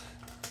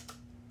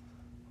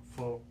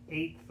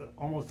 1/8,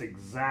 almost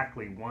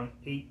exactly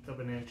 1/8 of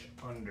an inch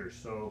under.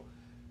 So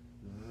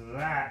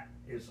that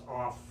is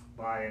off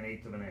by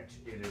 1/8 of an inch.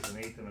 It is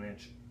 1/8 of an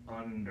inch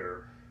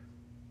under.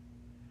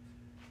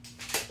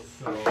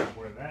 So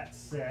where that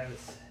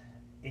says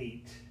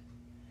 8,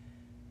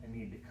 I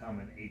need to come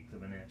 1/8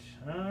 of an inch.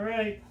 All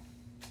right.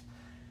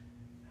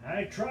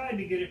 I tried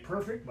to get it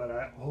perfect,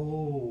 but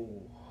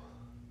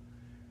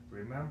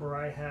remember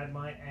I had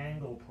my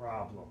angle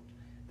problem.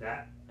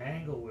 That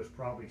angle was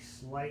probably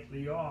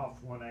slightly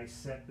off when I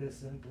set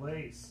this in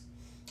place.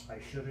 I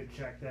should have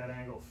checked that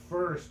angle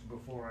first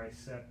before I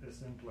set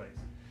this in place.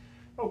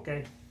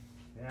 Okay,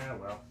 yeah,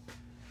 well,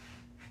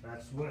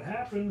 that's what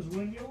happens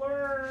when you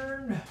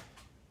learn.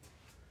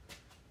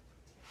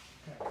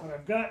 Okay, but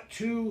I've got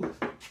two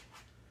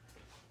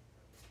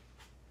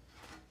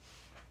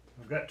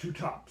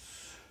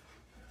tops.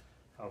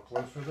 How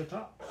close are the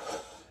tops?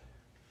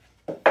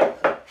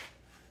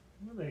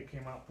 Well, they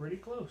came out pretty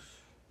close.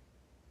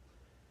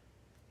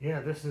 Yeah,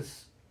 this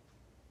is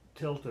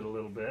tilted a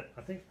little bit.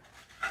 I think.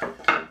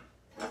 How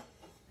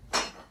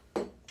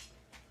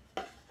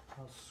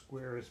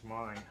square is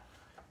mine?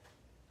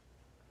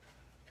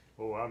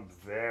 Oh, I'm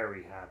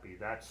very happy.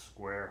 That's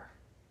square.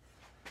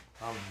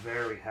 I'm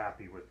very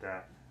happy with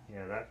that.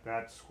 Yeah,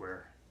 that's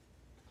square.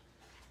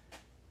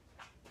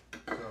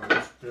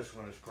 So this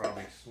one is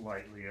probably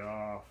slightly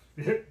off.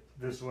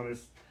 This one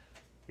is,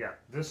 yeah,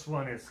 this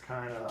one is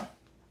kind of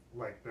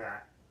like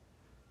that.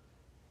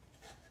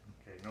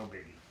 Okay, no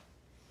biggie.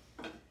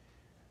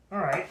 All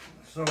right,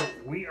 so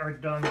we are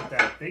done with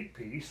that big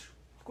piece.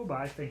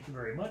 Goodbye, thank you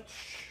very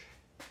much.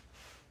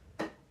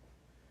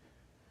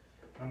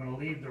 I'm going to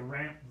leave the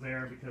ramp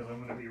there because I'm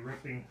going to be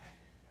ripping.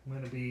 I'm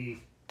going to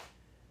be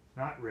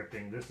not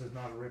ripping. This is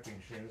not a ripping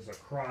machine. This is a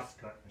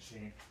cross-cut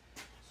machine.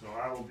 So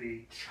I will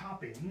be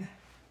chopping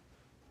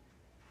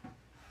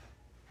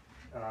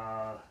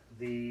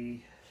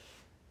the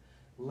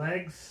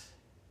legs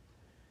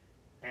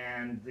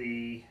and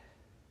the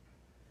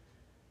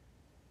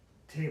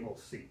table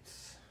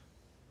seats.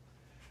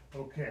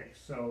 Okay,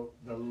 so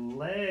the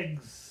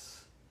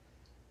legs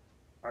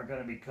are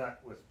going to be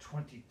cut with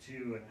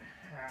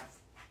 22.5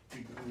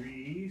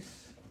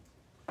 degrees.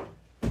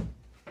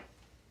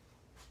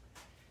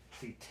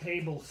 The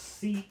table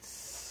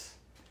seats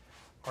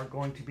are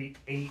going to be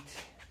 8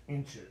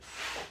 inches.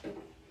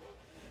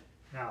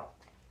 Now,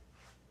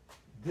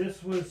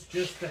 this was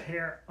just a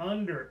hair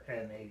under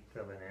 1/8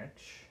 of an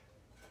inch.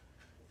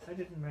 I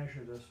didn't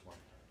measure this one.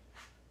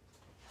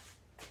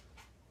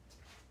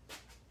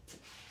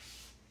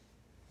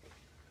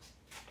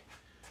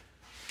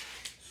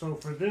 So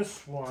for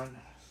this one,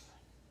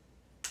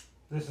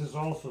 this is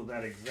also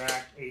that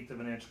exact 1/8 of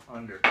an inch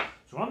under.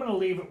 So I'm going to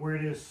leave it where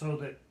it is so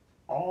that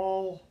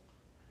all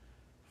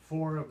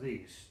 4 of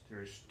these,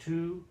 there's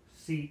 2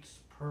 seats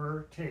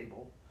per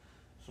table.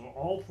 So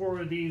all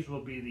 4 of these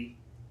will be the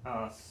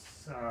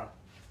 7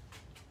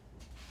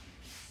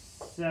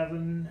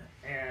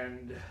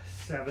 7/8.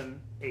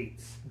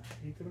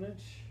 1/8 of an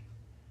inch?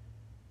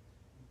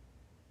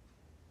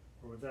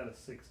 Or was that a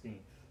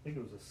 16th? I think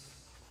it was a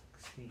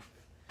 16th.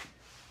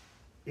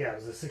 Yeah, it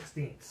was a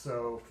 16th.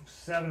 So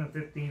 7 and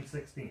 15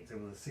 16ths.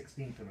 It was a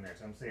 16th of an inch.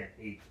 I'm saying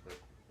 8th, but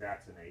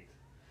that's an 8th.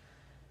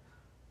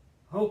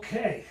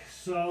 Okay,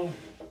 so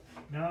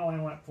now I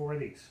want 4 of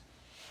these.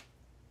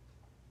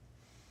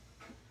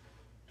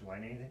 Do I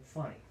need anything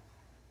funny?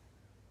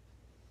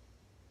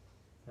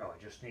 No, I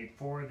just need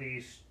 4 of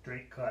these,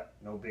 straight cut,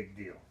 no big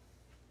deal.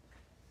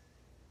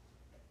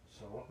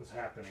 So what was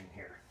happening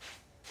here?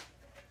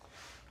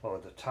 Oh,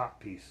 the top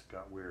piece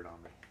got weird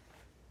on me.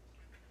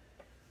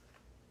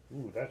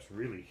 Ooh, that's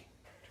really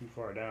too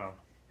far down.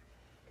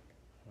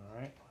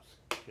 Alright,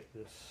 let's get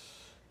this.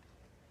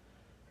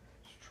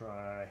 Let's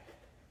try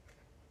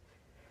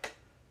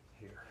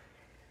here.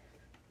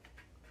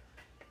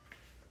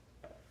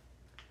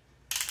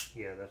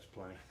 Yeah, that's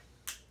plenty.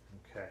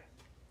 Okay.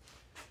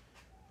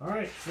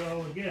 Alright,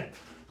 so again,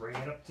 bring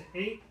it up to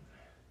 8.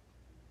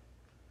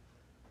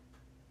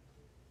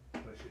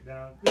 Push it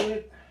down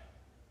good.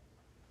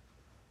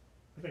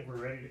 I think we're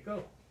ready to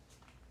go.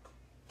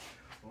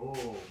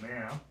 Oh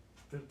man,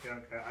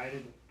 I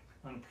didn't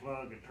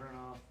unplug and turn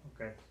off.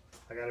 Okay,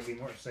 I gotta be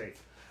more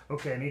safe.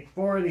 Okay, I need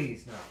 4 of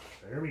these now.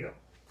 So here we go.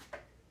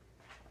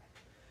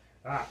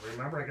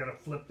 Remember I gotta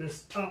flip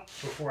this up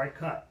before I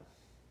cut.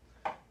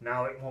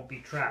 Now it won't be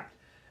trapped.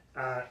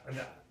 And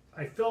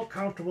I felt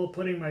comfortable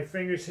putting my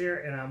fingers here,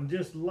 and I'm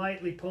just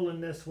lightly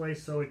pulling this way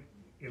so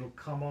it'll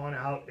come on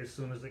out as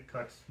soon as it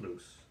cuts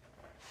loose.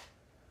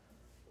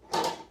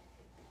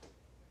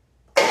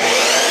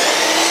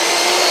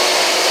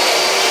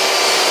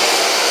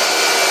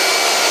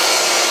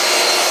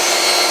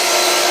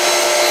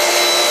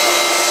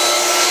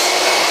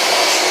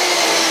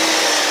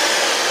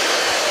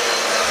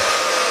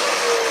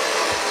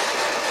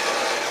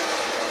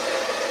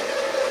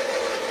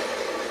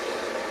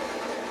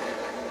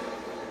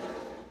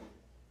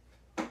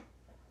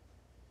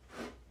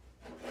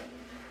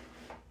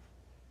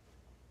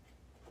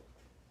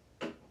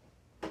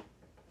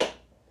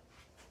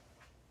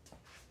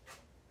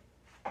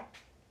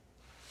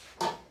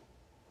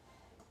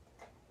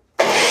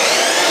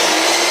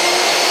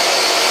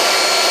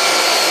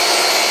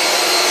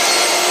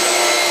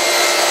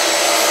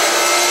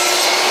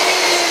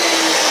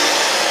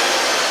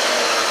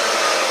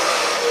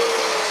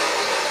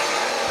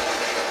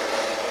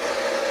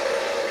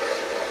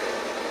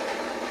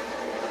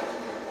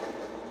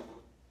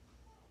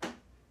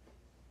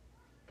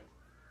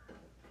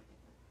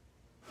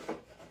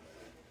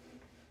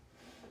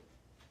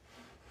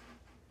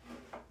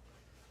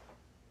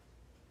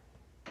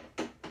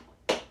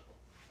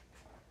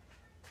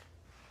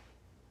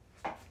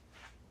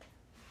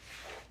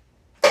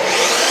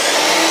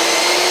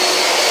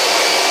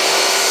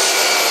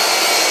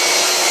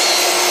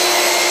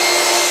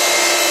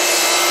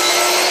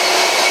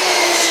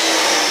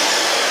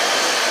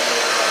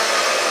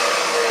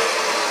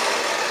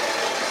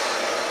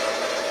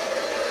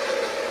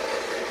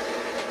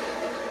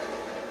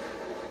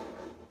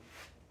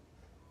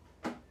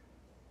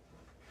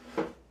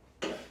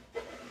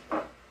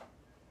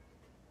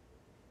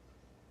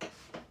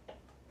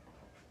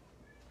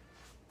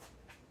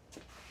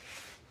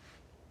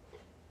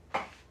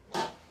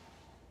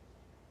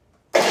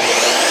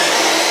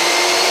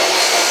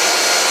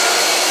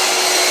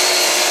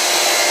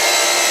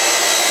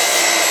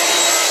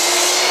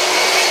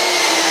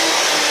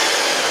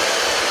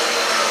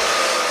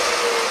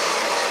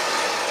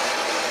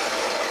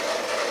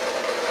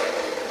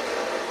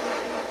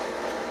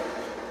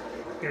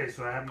 Okay,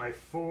 so I have my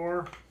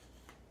 4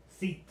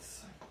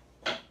 seats.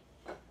 So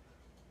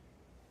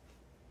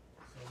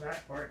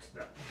that part's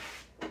done.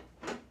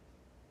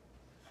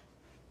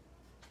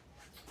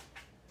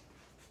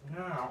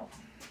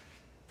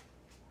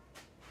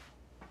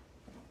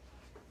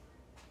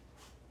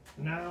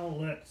 Now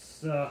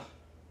let's,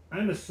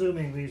 I'm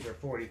assuming these are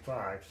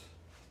 45s.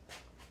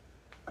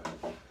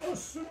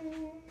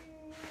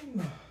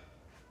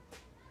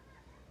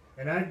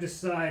 And I've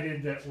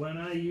decided that when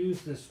I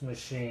use this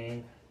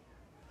machine,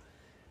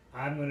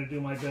 I'm going to do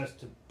my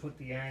best to put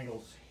the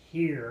angles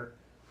here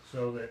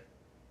so that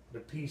the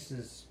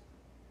pieces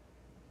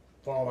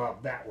fall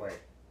out that way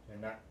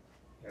and not,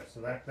 yeah,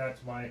 so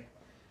that's my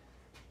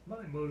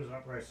modus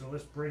operandi. So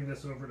let's bring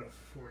this over to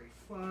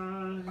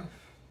 45.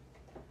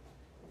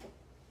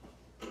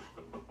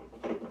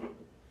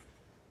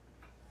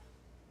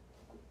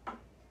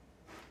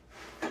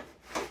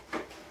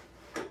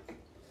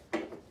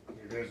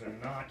 There's a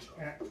notch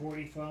at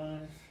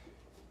 45.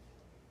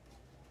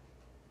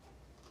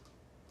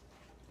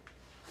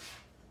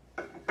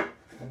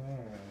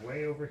 Oh,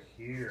 way over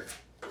here.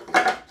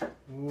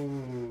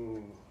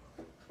 Ooh.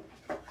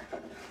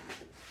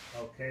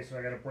 Okay, so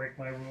I gotta break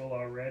my rule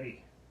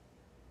already.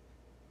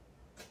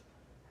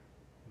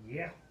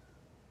 Yeah.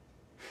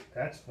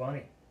 That's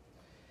funny.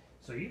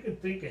 So you can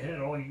think ahead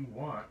all you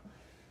want,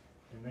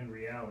 and then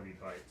reality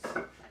bites.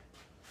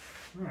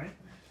 Alright,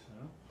 so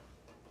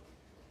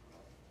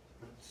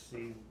let's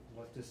see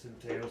what this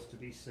entails to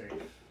be safe.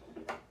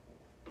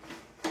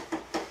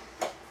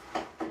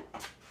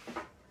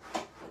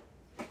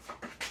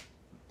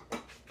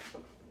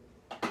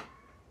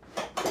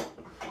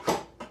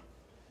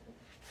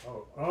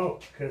 Oh,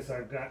 because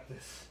I've got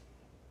this.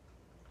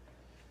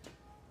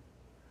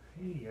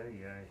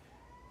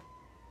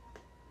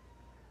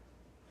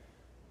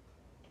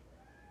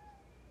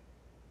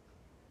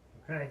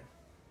 Okay.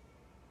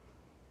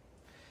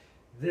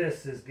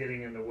 This is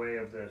getting in the way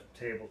of the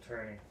table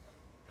turning.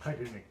 I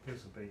didn't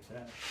anticipate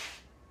that.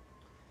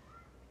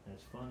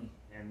 That's funny.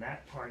 And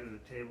that part of the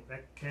table,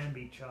 that can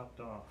be chopped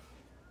off.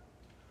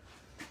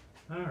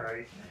 All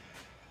right.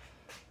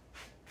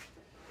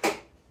 So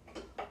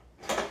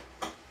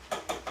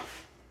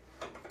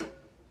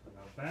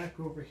now back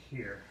over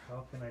here.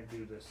 How can I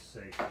do this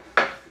safe?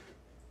 I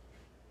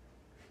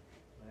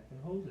can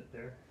hold it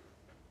there.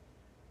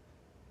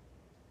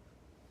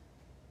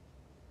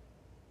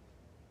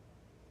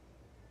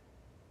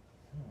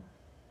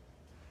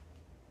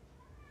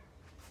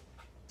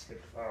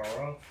 Get the power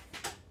off.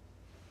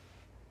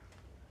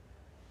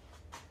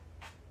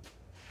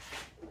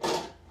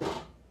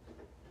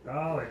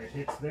 Oh, and it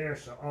hits there,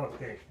 so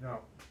okay, no.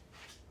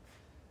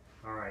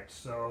 Alright,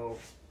 so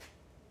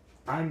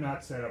I'm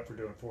not set up for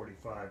doing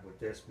 45 with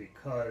this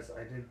because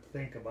I didn't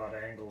think about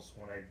angles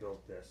when I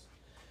built this.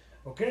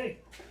 Okay.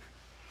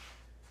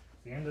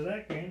 The end of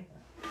that game.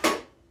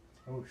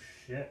 Oh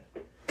shit.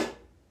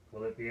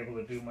 Will it be able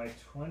to do my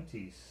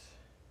 20s?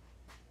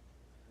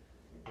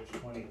 There's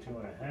 22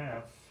 and a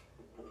half.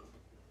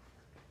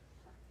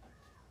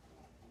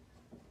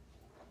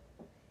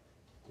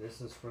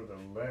 This is for the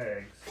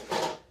legs.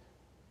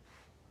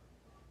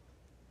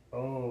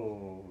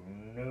 Oh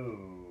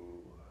no.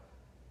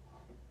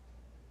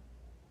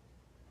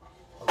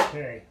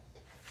 Okay.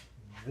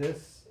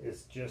 This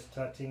is just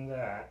touching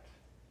that.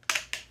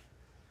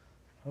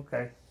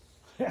 Okay.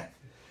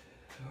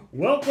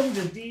 Welcome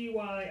to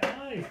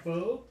DIY,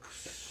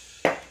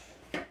 folks.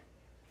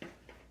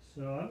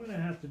 So I'm going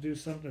to have to do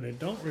something I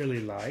don't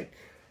really like.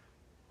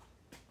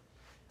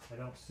 I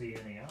don't see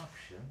any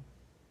option.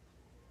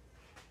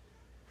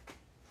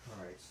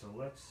 Alright, so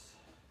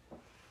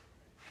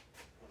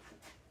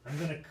I'm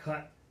going to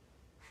cut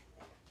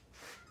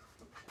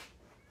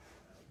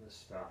this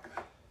stop.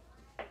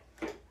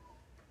 Bring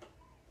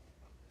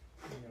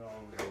it all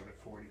the way over to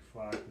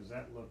 45 because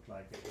that looked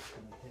like it was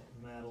going to hit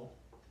metal.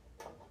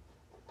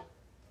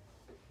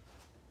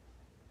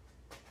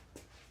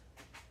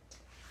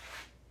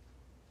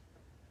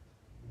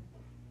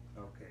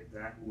 Okay,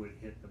 that would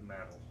hit the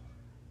metal.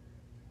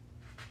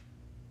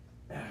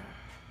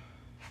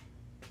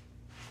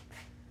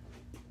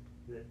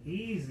 The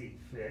easy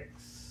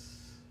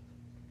fix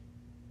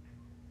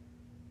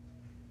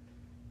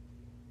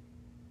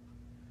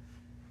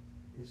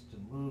is to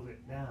move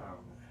it down.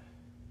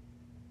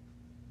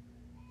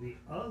 The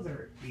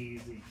other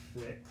easy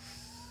fix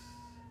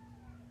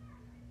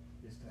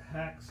is to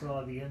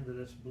hacksaw the end of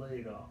this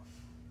blade off,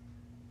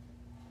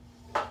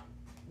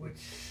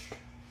 which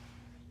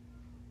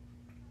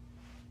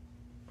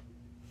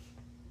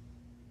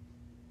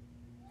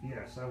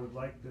yes, I would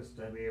like this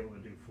to be able to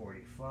do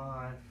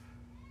 45.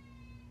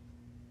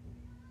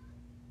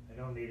 I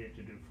don't need it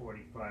to do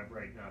 45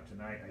 right now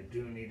tonight. I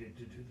do need it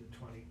to do the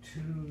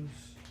 22s.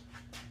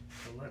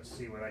 So let's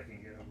see what I can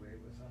get away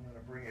with. I'm going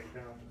to bring it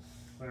down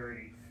to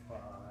 35.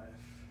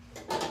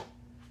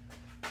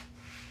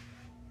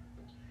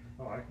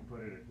 Oh, I can put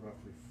it at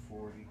roughly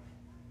 40.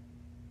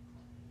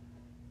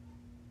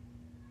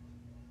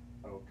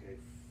 Okay,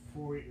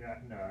 40.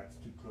 No, it's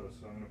too close.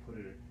 So I'm going to put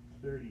it at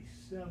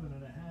 37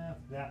 and a half.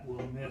 That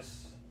will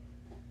miss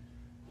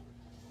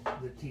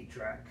the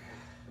T-track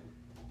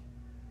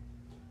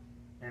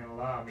and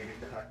allow me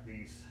to cut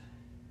these.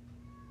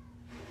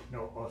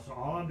 No, so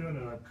all I'm doing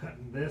is I'm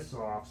cutting this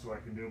off so I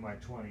can do my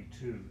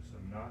 22s.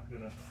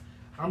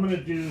 I'm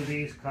gonna do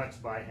these cuts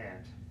by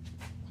hand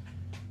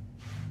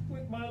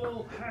with my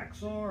little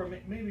hacksaw, or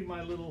maybe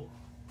my little.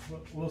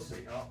 We'll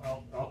see.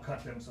 I'll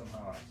cut them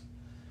somehow else.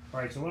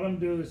 All right. So what I'm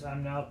doing is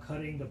I'm now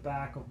cutting the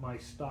back of my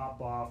stop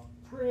off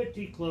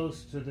pretty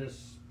close to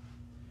this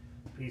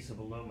piece of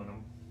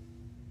aluminum,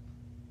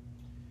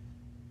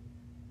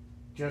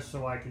 just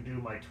so I can do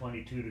my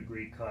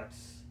 22-degree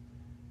cuts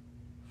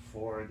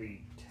for the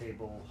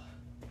table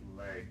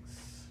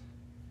legs.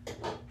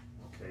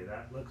 Okay,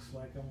 that looks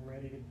like I'm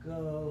ready to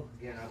go.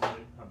 Again,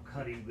 I'm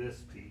cutting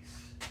this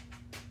piece.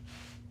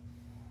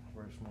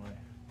 Where's my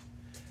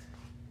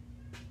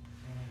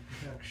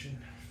protection,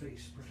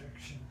 face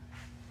protection?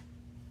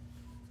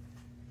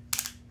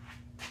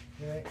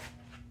 Okay.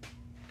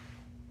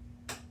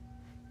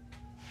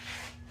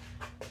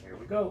 Here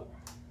we go.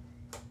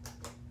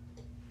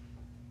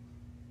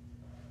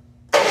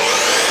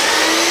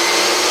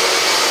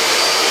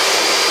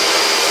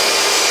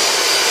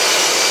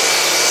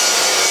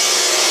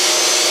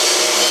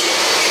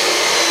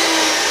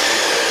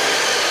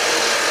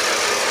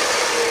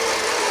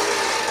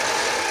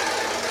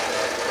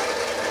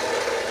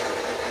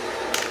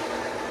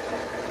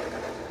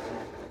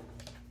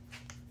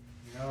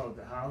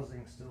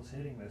 Still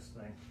hitting this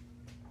thing.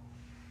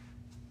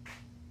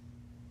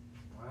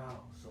 Wow,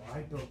 so I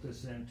built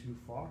this in too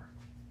far.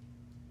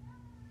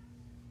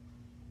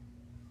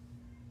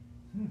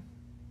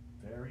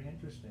 Very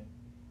interesting.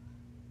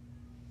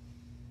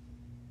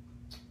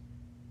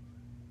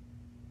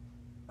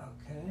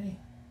 Okay.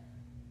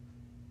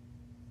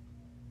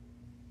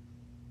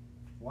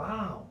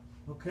 Wow.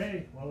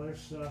 Okay. Well,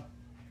 there's.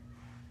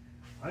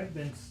 I've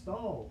been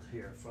stalled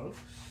here, folks.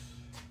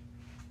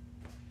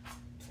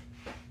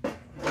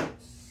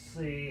 Let's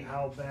see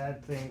how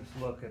bad things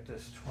look at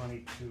this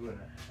 22 and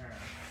a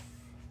half.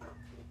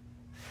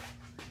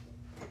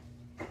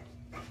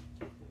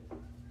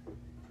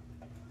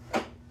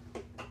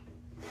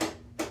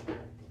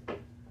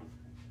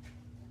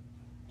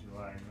 Do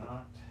I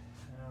not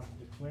have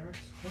the clearance?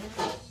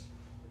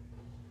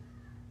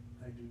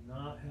 I do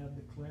not have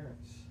the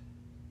clearance.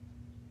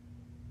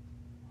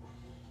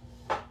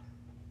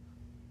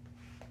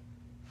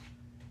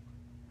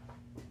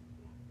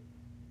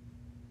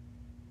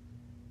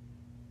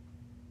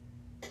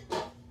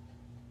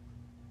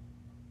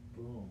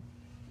 Boom.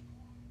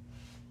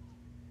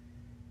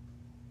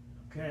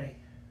 Okay.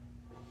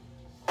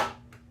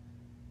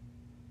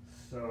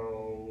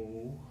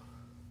 So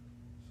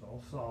it's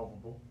all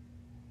solvable.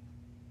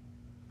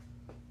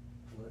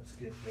 Let's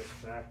get this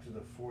back to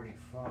the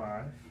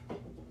 45.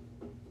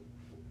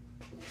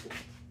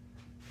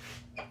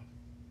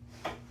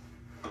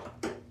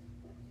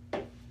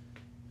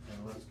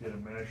 And let's get a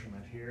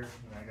measurement here.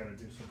 And I gotta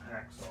do some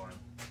hacksawing.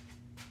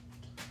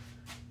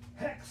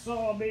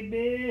 Hacksaw,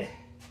 baby!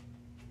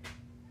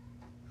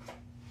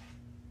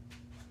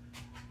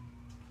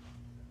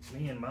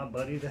 Me and my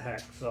buddy the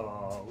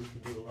hacksaw. We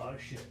can do a lot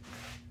of shit.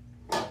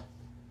 Okay,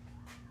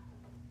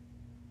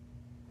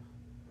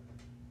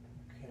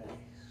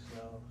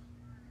 so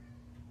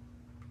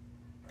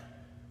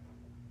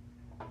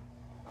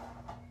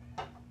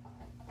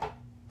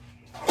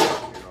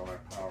get all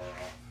our power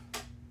off.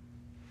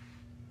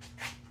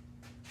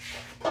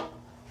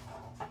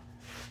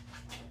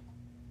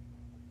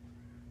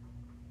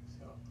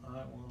 So I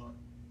want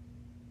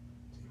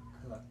to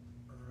cut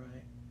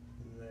right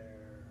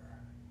there.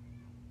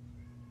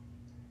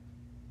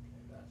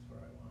 That's where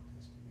I want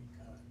this to be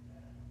cut.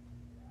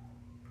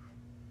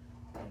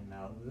 And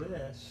now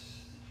this,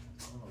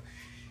 oh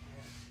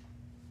shit.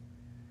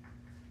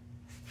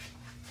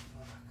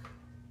 Fuck.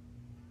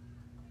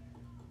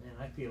 Man,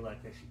 I feel like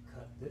I should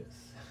cut this.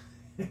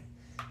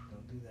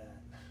 Don't do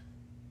that.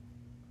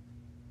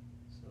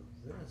 So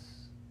this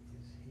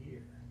is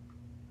here.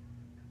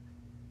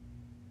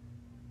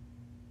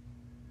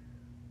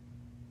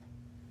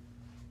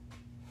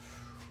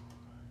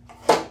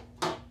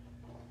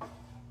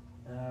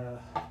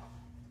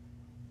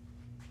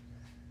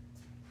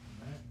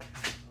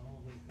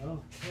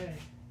 Okay.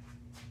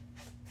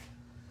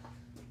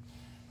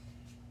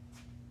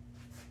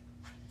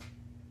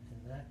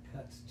 And that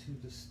cuts to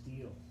the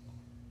steel.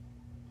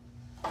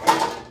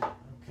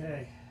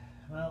 Okay.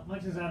 Well,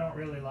 much as I don't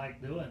really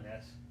like doing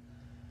this,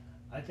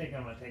 I think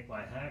I'm going to take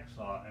my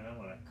hacksaw and I'm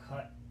going to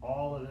cut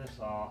all of this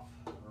off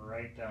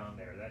right down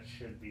there. That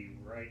should be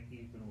right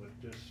even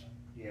with this.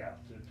 Yeah,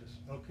 just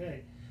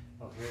okay.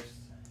 Oh, here's.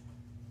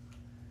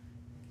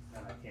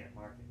 And I can't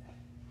mark it.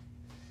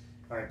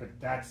 All right, but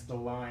that's the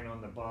line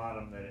on the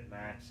bottom that it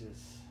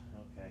matches.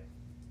 Okay.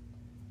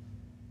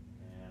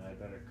 And I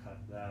better cut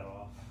that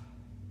off.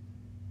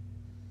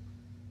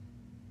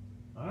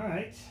 All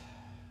right.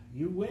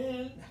 You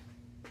win.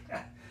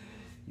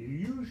 You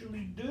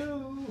usually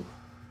do.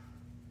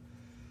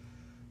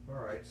 All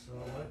right, so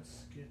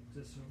let's get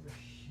this over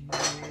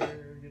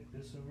here. Get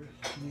this over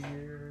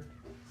here.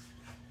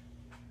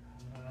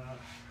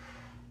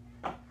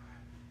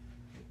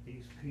 Get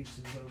these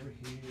pieces over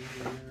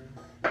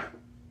here.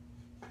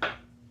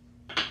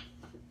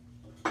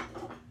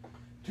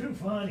 Too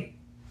funny.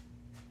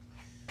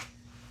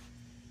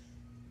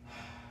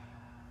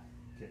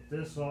 Get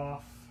this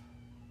off.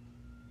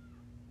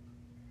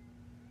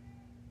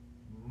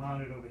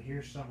 Mount it over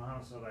here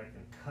somehow so that I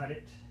can cut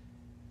it.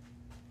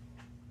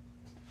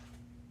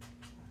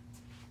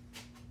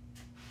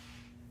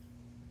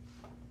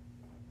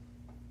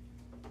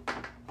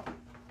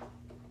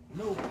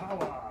 No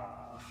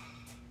power.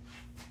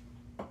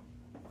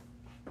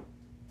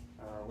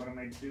 What am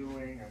I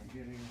doing? I'm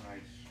getting my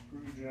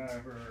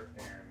screwdriver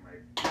and my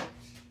bit.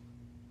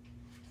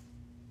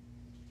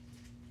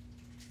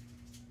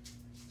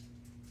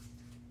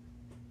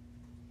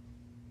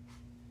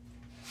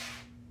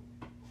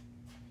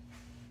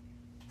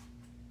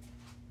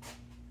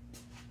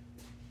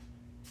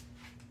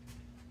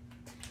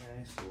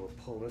 Okay, so we'll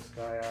pull this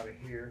guy out of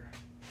here.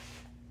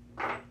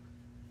 Put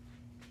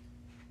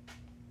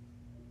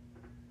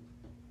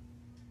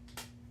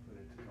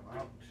it to come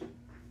out.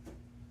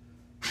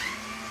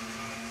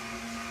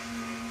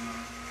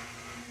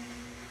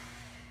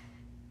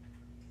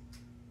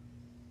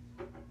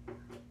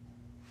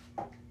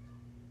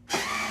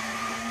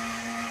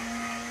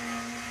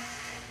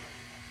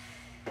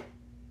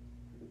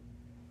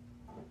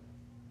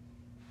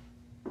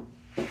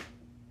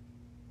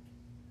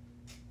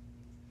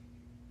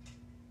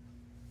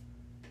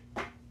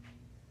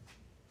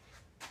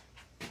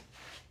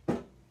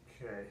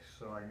 Okay,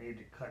 so I need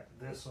to cut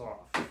this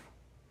off.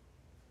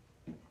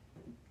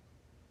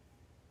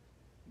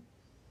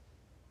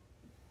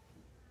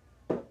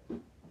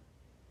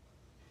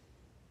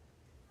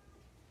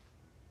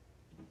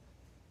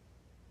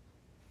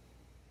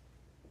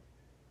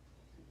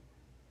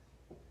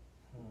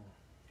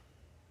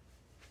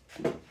 I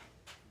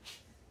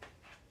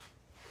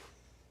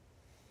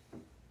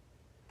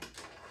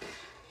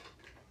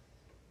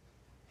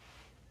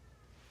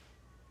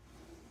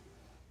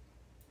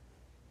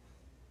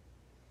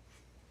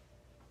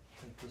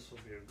think this will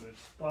be a good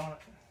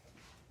spot.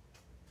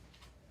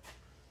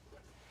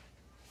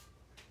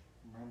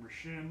 Remember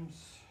shims.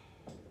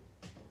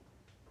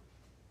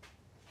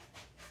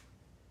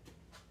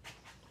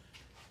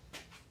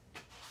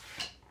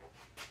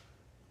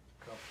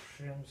 Couple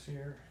shims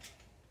here.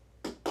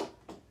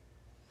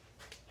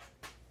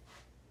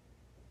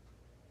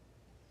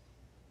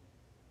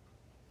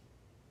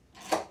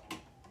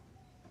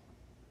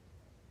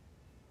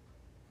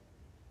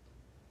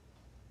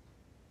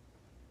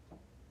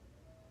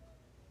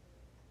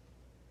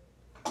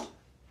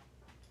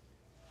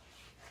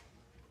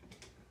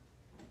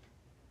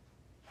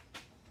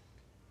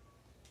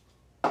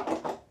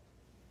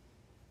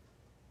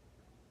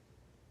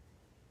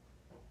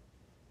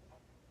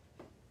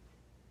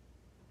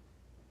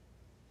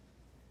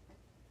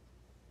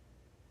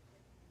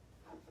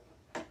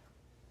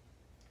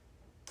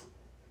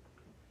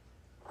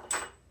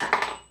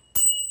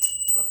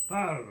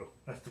 Bastardo.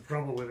 That's the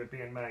trouble with it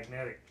being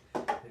magnetic.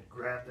 It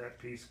grabbed that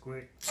piece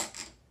quick.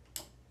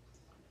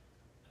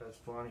 That's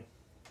funny.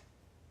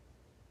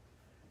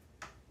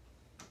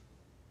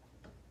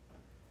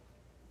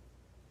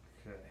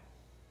 Okay.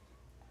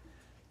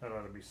 That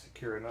ought to be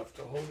secure enough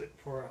to hold it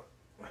for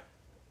a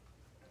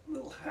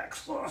little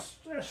hacksaw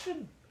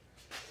session.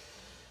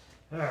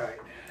 Alright.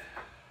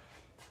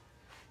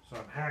 So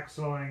I'm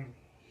hacksawing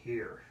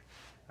here.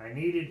 I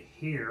needed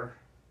here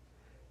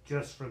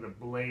just for the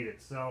blade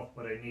itself,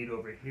 but I need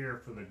over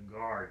here for the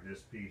guard, this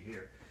piece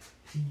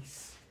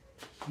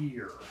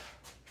here.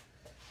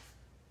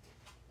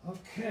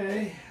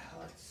 Okay,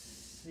 let's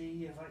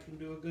see if I can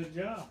do a good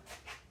job.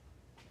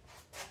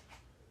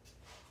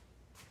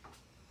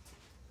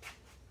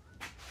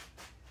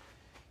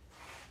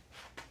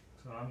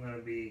 So I'm going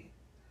to be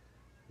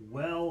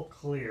well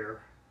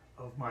clear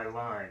of my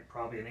line,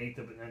 probably 1/8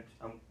 of an inch.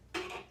 I'm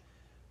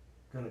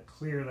going to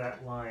clear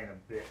that line a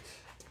bit.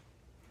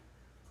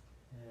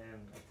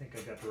 And I think I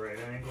got the right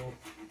angle.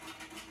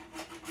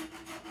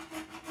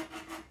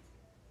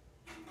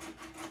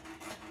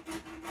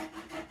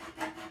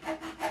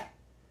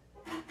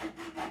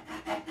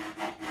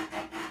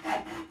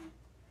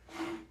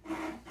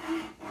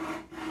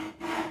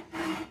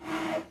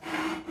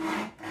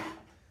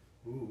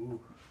 Ooh.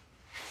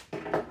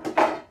 Guess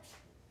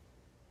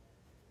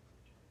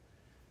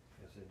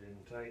I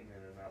didn't tighten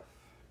it enough.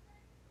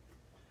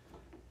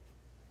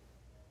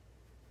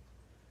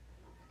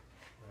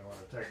 I don't want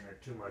to tighten it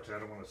too much. I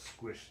don't want to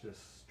squish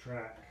this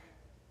track.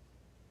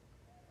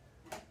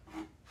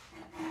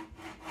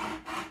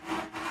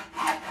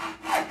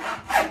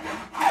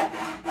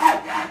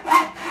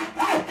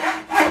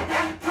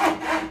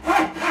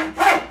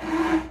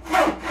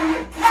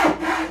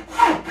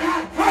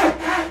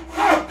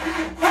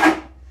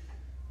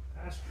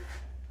 Bastard.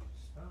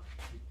 Stop.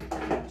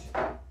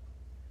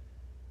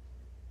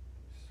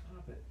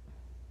 Stop it.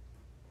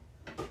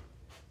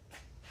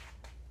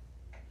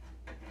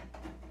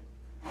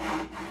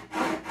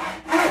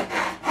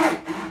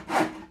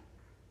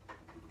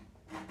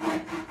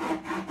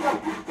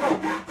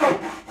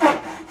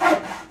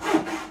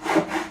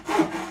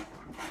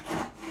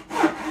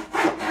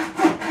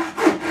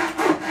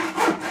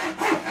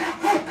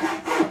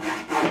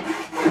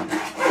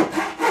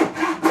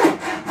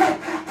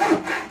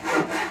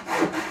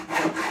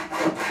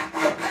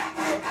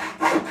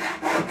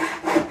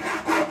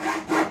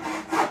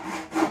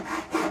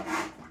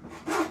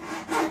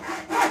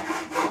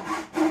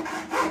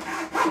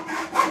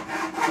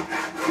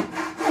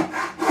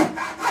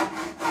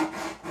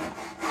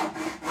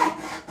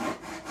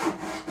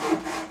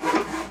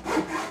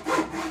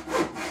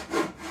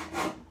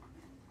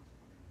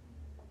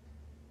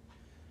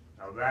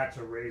 Now that's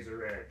a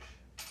razor edge,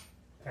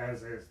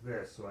 as is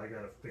this, so I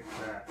gotta fix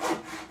that.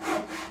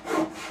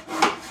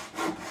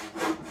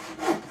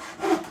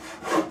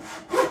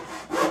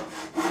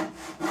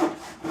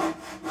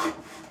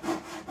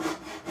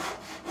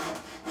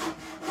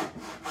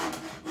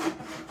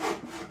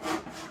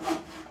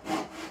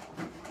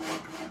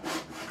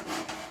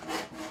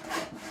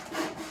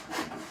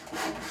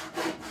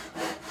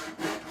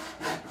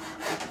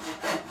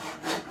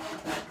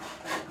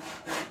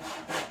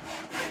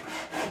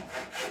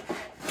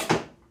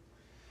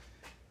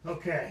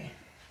 Okay,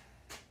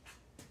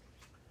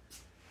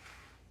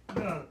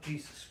 another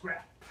piece of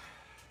scrap.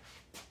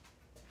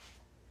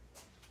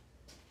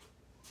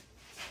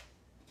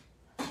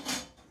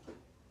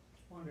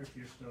 Wonder if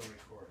you're still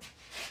recording.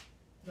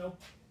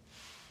 Nope.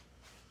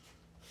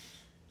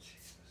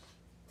 Jesus.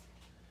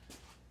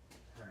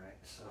 All right,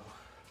 so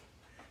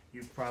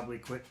you probably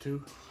quit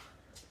too.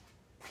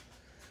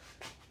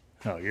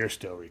 Oh, you're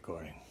still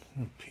recording.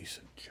 Piece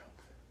of junk.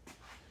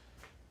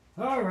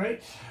 All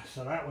right,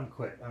 so that one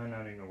quit. I'm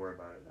not even gonna worry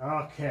about it.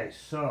 Okay,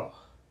 so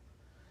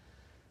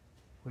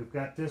we've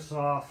got this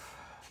off.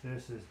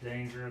 This is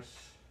dangerous.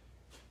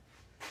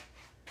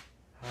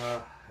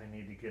 I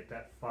need to get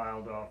that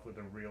filed off with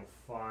a real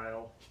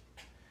file.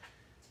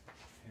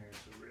 Here's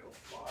a real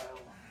file.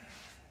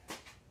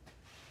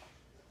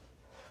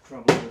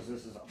 Trouble is,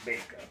 this is a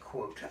big,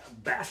 quote,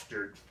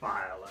 bastard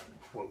file,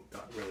 unquote,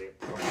 not really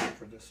appropriate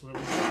for this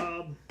little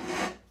job.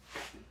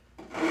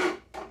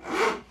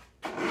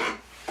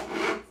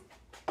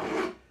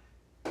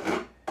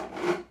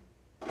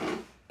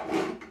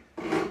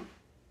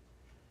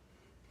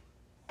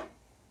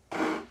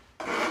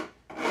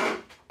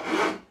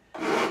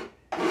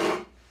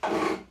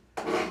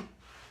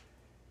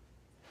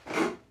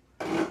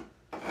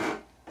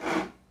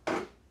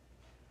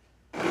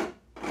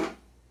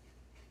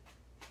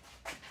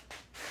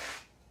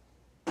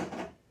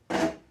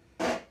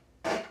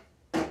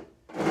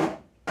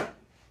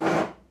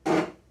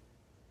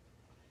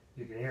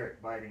 You can hear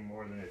it biting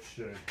more than it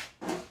should.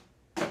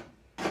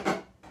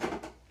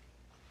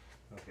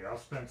 Okay, I'll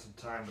spend some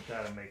time with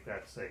that and make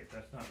that safe.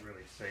 That's not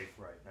really safe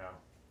right now.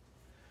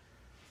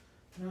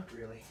 Not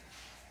really.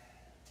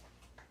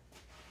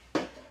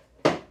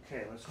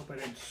 Okay, let's hope I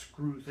didn't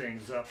screw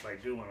things up by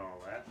doing all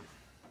that.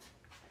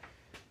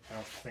 I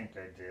don't think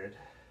I did.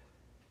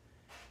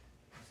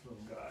 This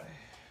little guy.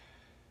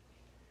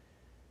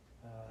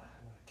 I'm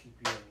going to keep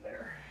you in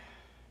there.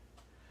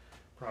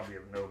 Probably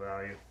of no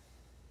value.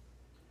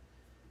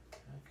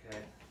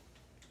 Okay.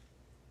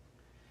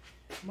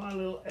 My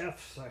little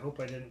F's, I hope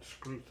I didn't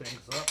screw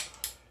things up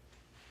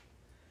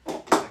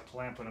by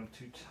clamping them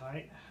too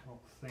tight. I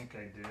don't think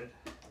I did.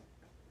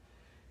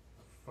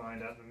 I'll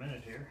find out in a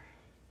minute here.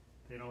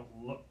 They don't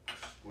look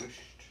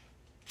squished.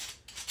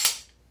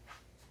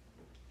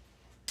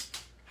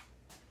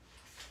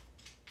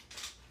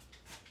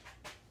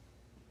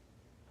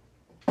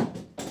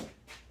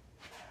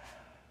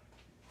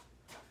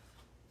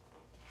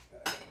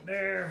 Back in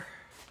there.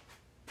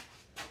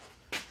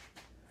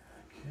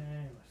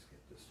 Okay, let's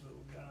get this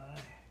little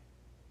guy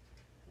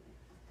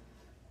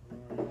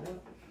lined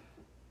up.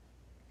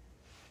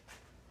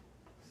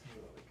 See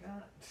what we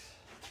got.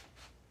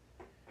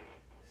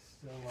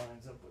 Still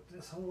lines up with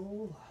this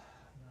hole.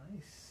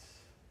 Nice.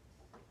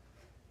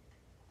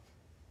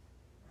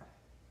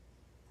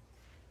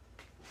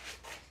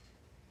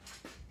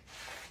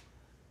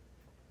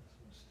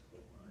 This one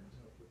still lines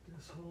up with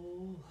this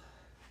hole.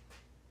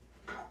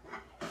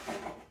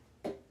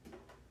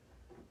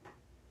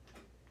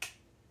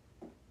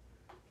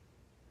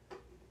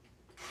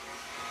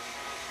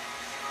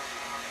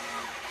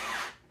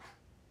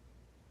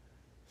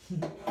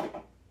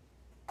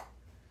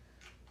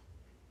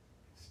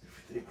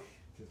 Stupid thing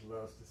just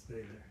loves to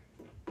stay there.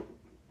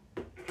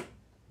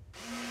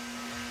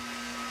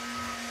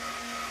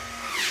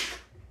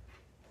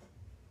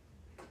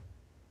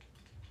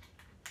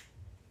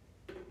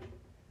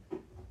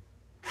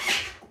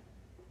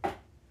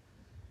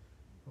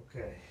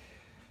 Okay.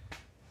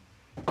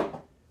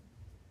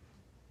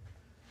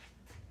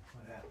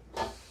 What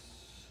happens?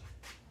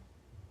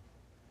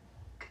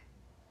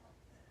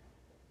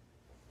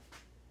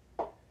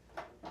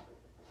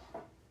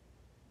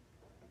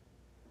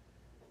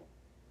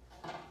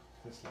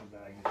 This little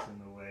guy gets in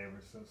the way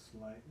ever so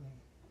slightly.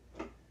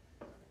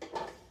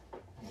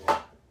 Yeah.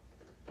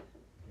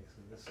 Okay, so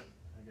this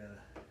I gotta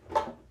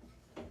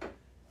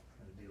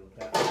deal with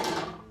that.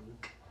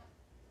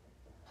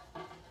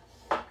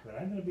 But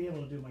I'm gonna be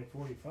able to do my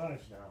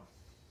 45s now.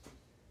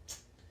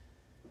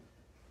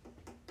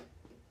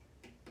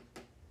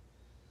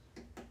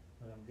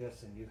 But I'm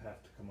guessing you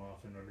have to come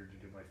off in order to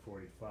do my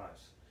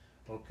 45s.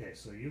 Okay,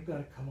 so you've got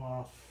to come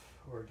off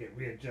or get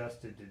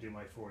readjusted to do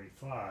my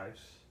 45s.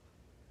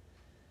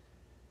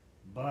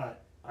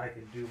 But I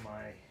can do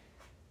my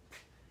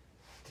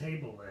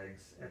table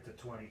legs at the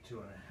 22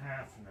 and a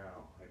half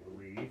now, I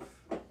believe.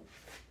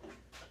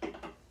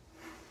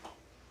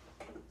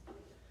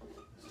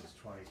 This is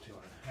 22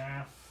 and a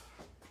half.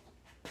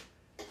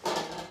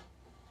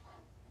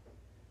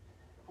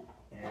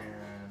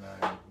 And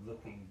I'm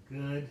looking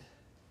good.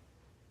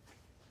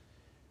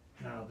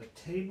 Now the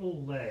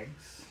table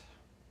legs,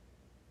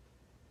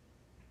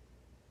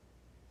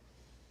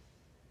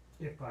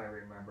 if I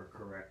remember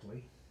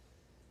correctly,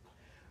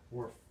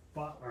 were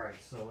all right,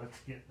 so let's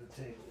get the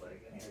table leg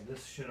in here.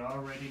 This should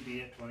already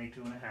be at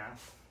 22 and a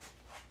half.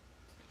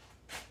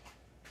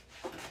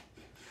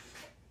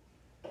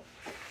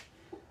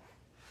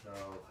 So,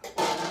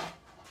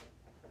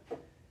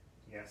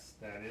 yes,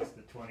 that is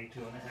the 22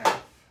 and a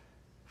half.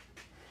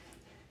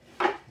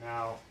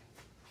 Now,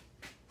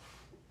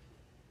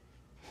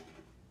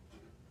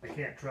 I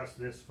can't trust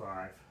this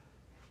 5.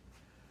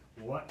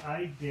 What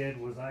I did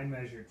was I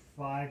measured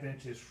 5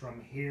 inches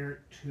from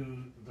here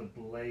to the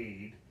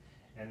blade,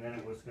 and then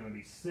it was going to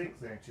be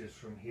 6 inches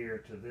from here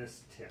to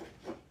this tip.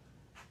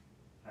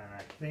 And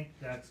I think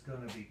that's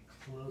going to be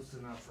close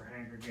enough for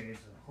hand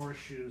grenades and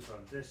horseshoes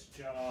on this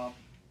job.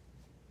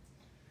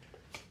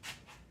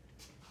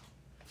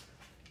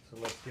 So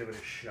let's give it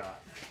a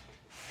shot.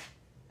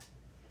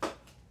 Okay,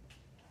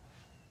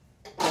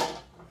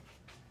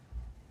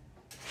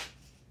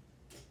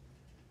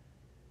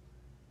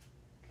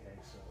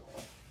 so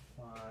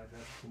 5,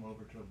 that's come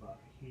over to about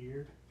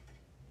here.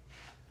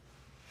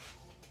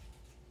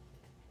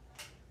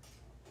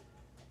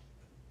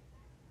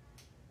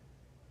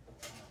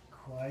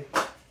 way.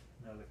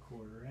 Another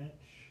 1/4 inch.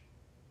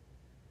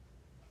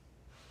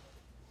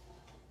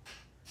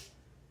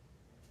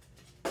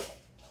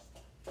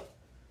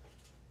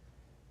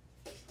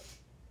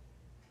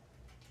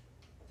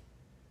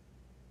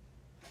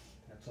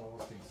 That's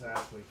almost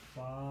exactly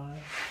 5.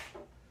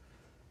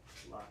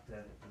 Lock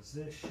that in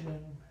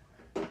position.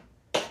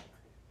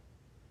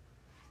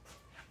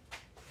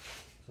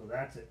 So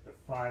that's at the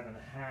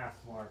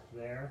 5.5 mark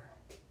there.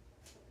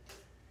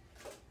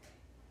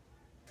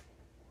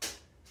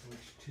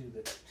 Switch to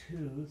the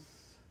tooth.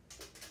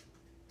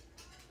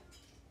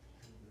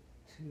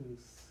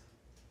 Tooth.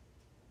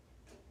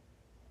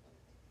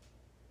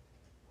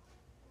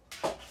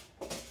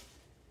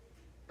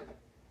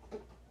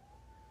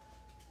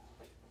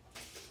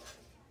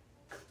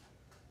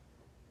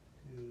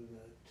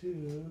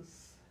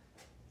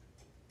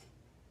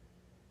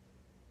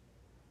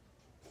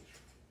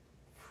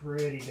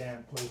 Pretty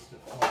damn close to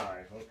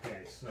 5.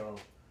 Okay, so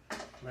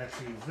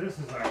let's use this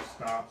as our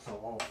stop, so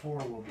all 4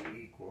 will be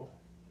equal.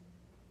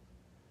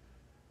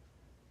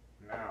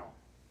 Now,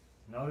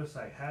 notice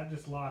I had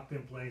this locked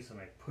in place and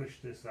I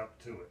pushed this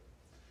up to it.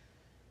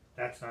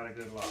 That's not a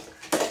good lock.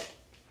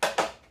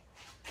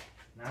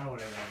 Now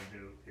what I want to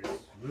do is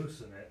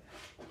loosen it,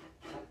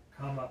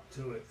 come up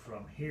to it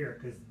from here,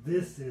 because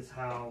this is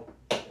how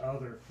the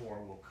other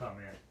 4 will come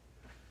in.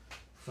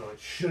 So it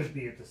should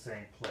be at the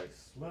same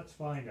place. Let's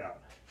find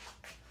out.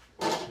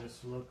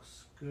 This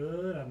looks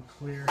good. I'm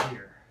clear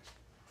here.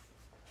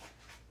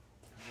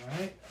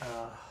 Alright.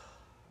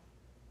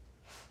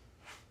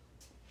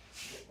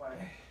 Get my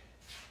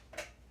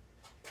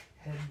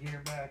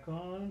headgear back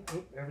on.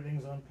 Oop,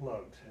 everything's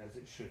unplugged, as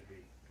it should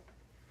be.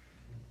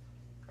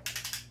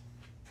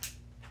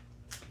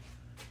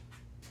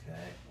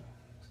 Okay,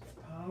 let's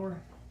get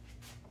power.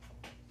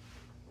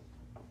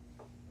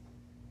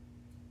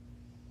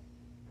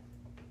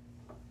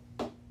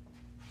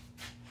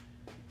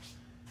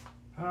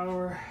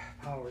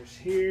 Power's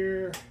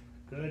here.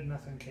 Good,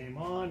 nothing came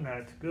on.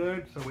 That's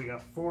good. So we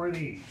got 4 of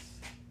these.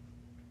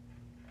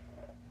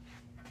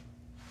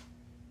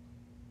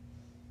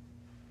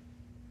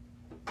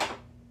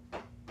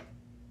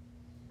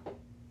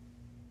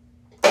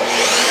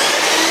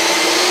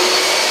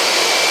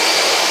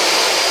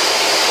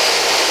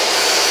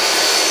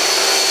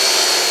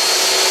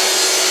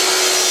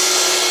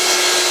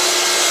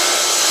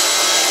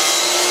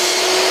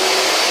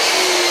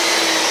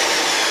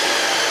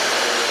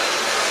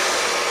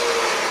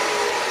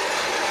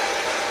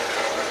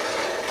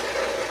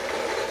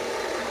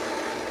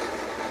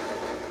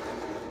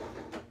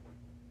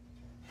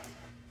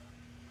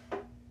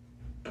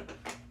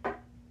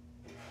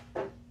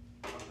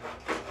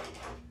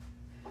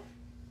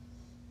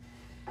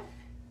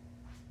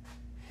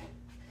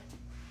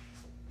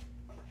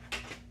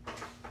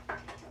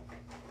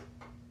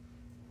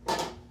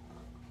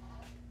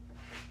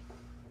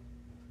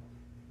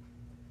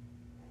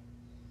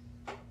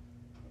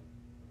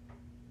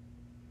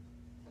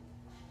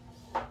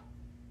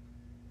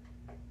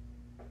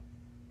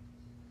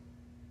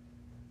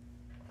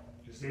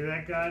 See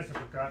that, guys? I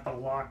forgot to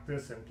lock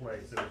this in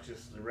place. It was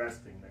just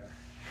resting there.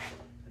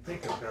 I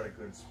think I've got a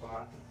good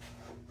spot.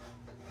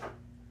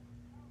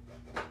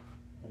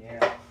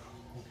 Yeah.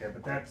 Okay,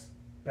 but that's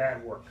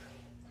bad work.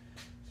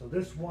 So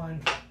this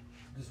one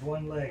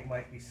leg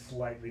might be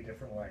slightly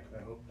different length.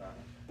 I hope not.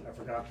 I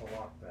forgot to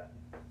lock that.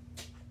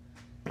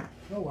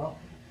 Oh well.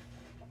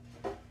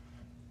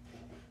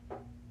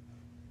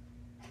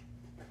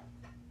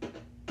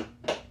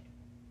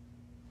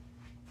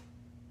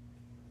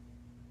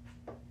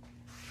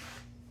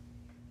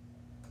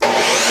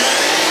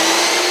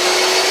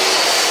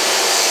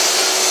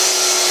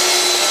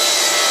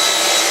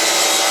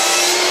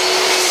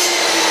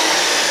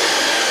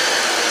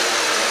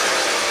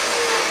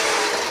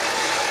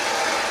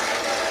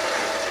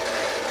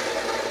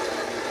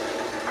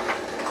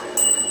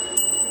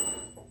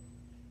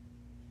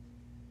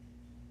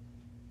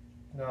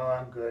 No,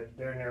 I'm good.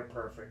 They're near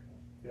perfect.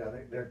 Yeah,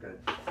 they're good.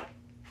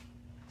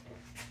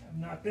 I've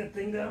knocked that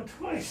thing down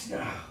twice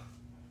now.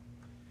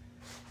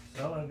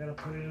 So I'm going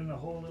to put it in the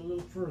hole a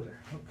little further.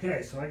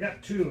 Okay, so I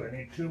got 2. I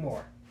need 2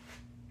 more.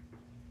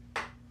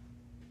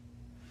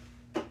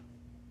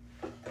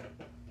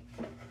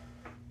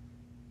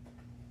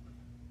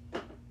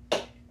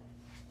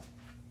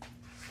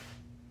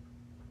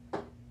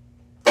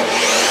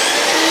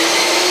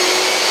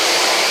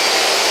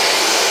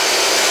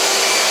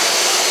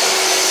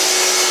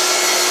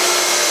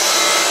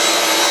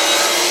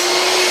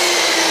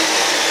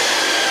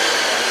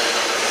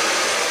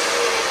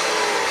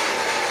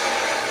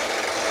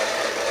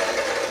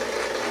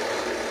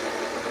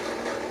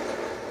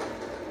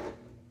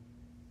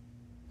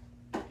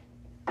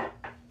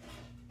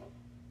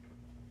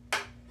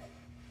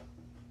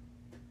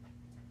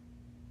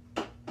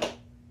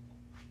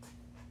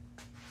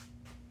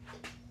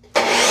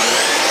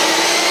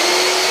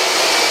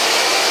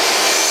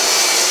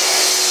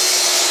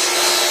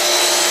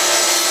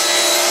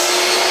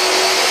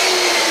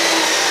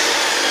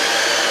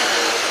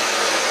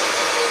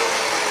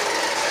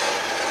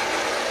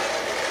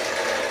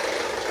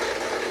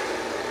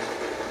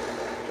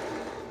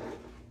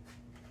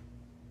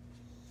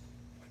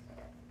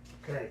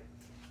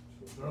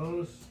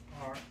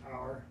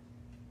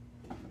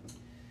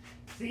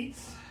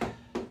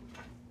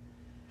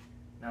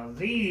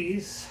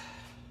 these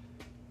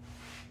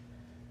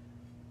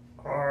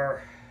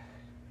are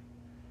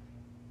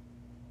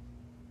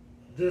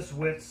this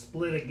width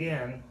split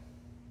again,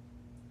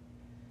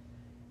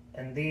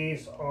 and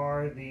these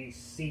are the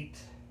seat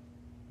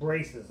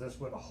braces. This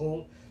would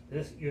hold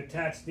this. You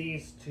attach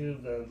these to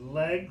the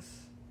legs,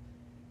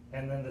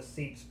 and then the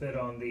seats fit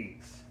on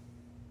these.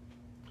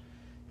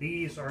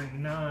 These are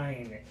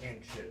 9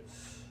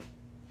 inches.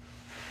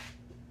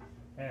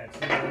 And see,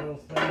 the little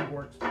thing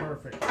works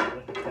perfectly.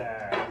 Look at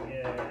that.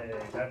 Yay.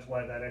 That's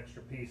why that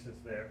extra piece is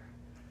there.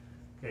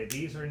 Okay,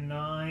 these are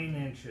 9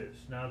 inches.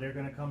 Now they're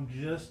going to come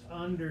just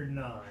under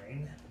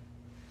 9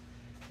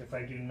 if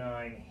I do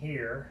 9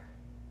 here.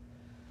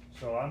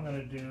 So I'm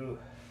going to do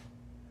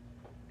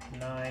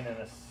 9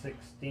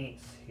 1/16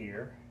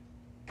 here.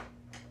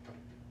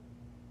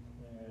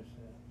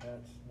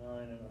 That's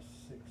 9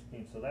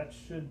 1/16. So that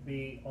should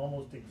be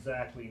almost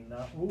exactly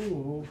not.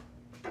 Ooh,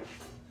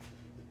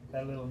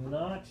 that little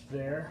notch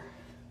there.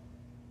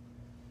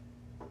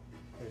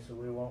 Okay, so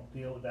we won't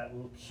deal with that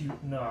little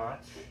cute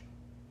notch.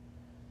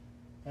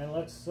 And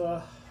let's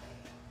 1,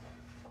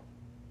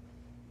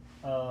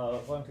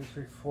 2,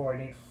 3, 4. I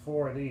need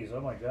 4 of these.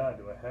 Oh my God,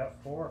 do I have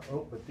 4?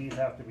 Oh, but these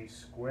have to be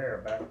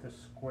square. Back to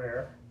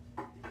square.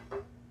 I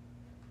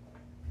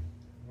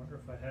wonder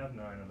if I have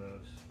 9 of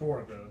those.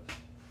 4 of those.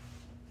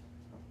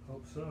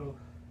 Hope so.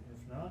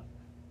 If not,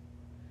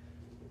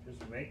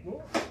 just make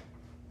more.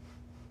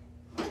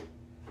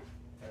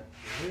 That's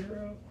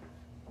 0.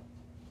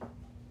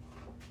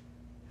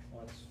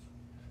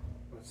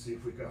 Let's see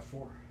if we got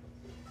 4.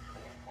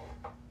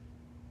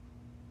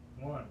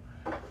 1,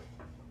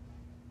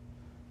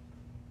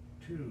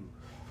 2,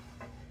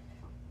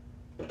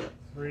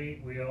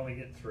 3. We only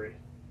get 3.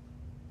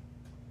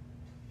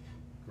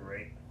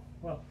 Great.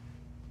 Well,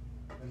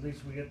 at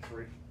least we get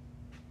 3.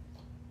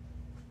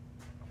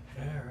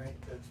 Alright,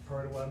 that's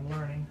part of what I'm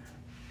learning.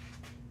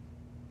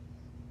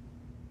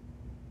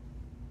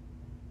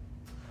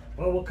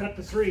 Well, we'll cut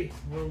the 3.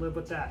 We'll live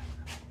with that.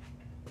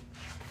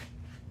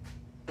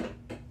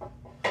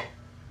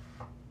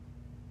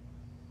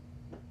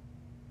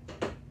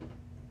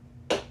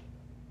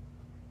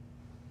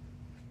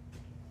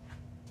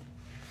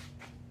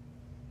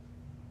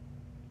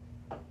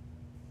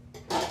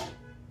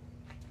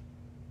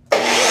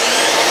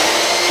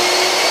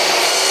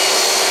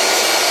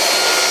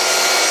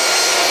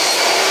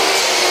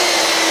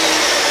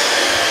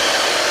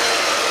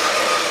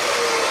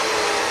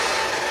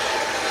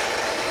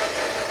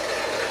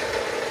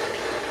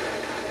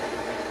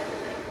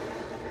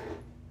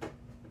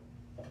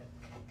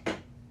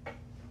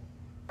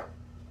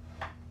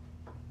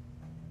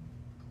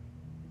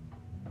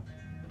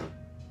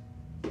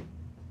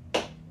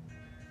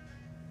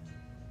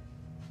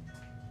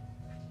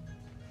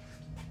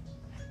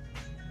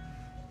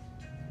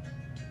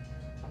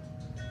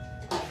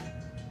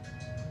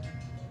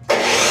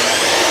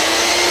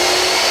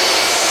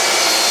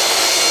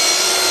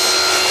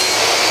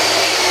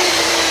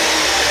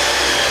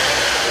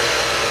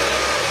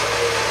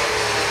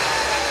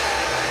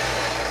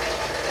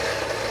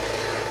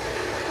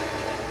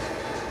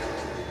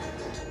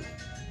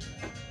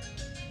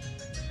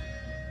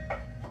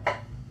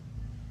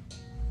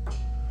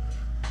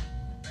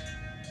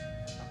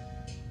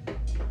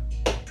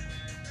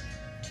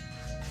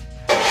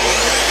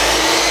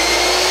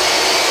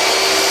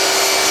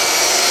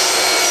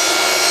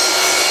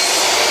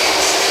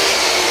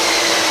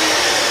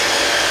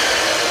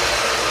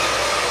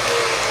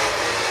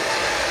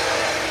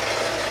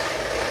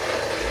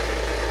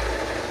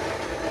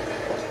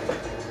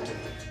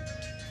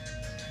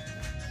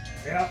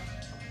 Yep,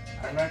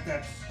 I let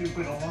that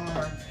stupid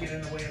alarm get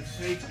in the way of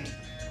safety.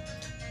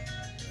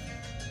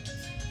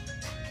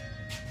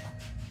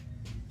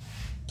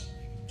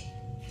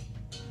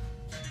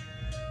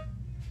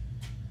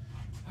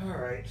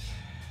 Alright,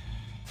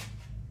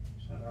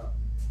 shut up.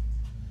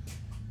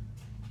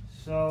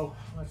 So,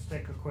 let's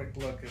take a quick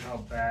look at how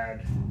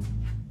bad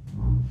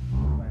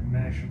my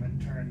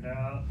measurement turned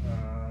out.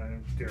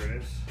 There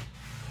it is.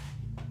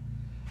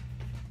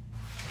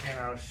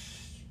 And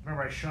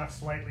remember I shot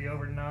slightly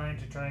over 9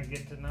 to try and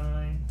get to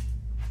 9?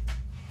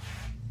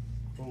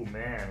 Oh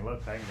man,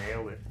 look, I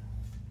nailed it.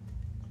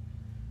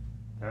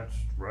 That's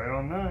right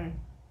on 9.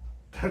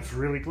 That's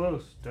really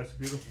close. That's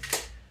beautiful.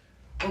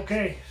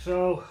 Okay,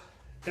 so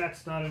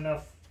that's not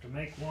enough to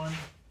make one.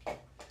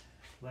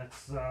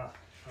 Let's shut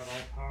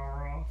all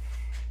power off.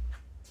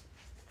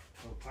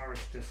 Well,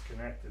 power's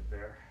disconnected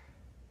there.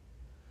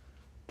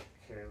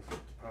 Okay, let's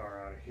get the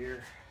power out of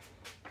here.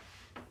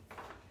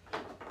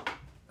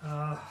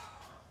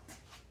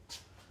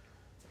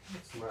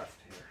 What's left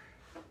here?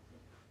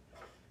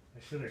 I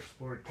should have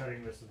explored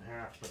cutting this in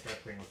half, but that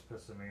thing was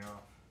pissing me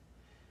off.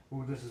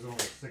 Ooh, this is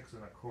only 6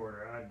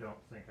 1/4. I don't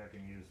think I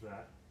can use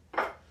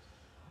that.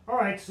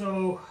 Alright,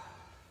 so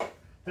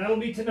that'll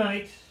be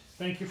tonight.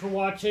 Thank you for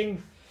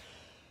watching.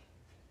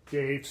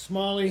 Dave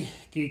Smalley,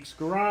 Geeks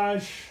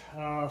Garage,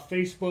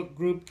 Facebook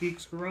group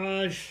Geeks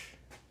Garage.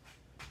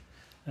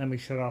 Let me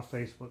shut off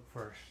Facebook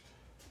first.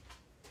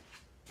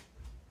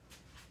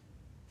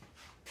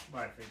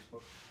 Bye,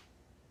 Facebook.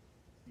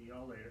 See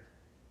y'all later.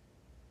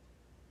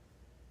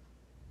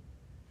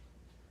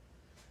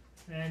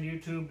 And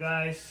YouTube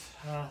guys,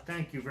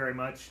 thank you very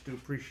much. Do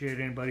appreciate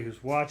anybody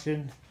who's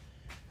watching.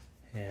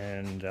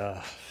 And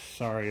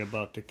sorry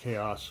about the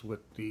chaos with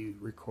the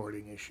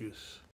recording issues.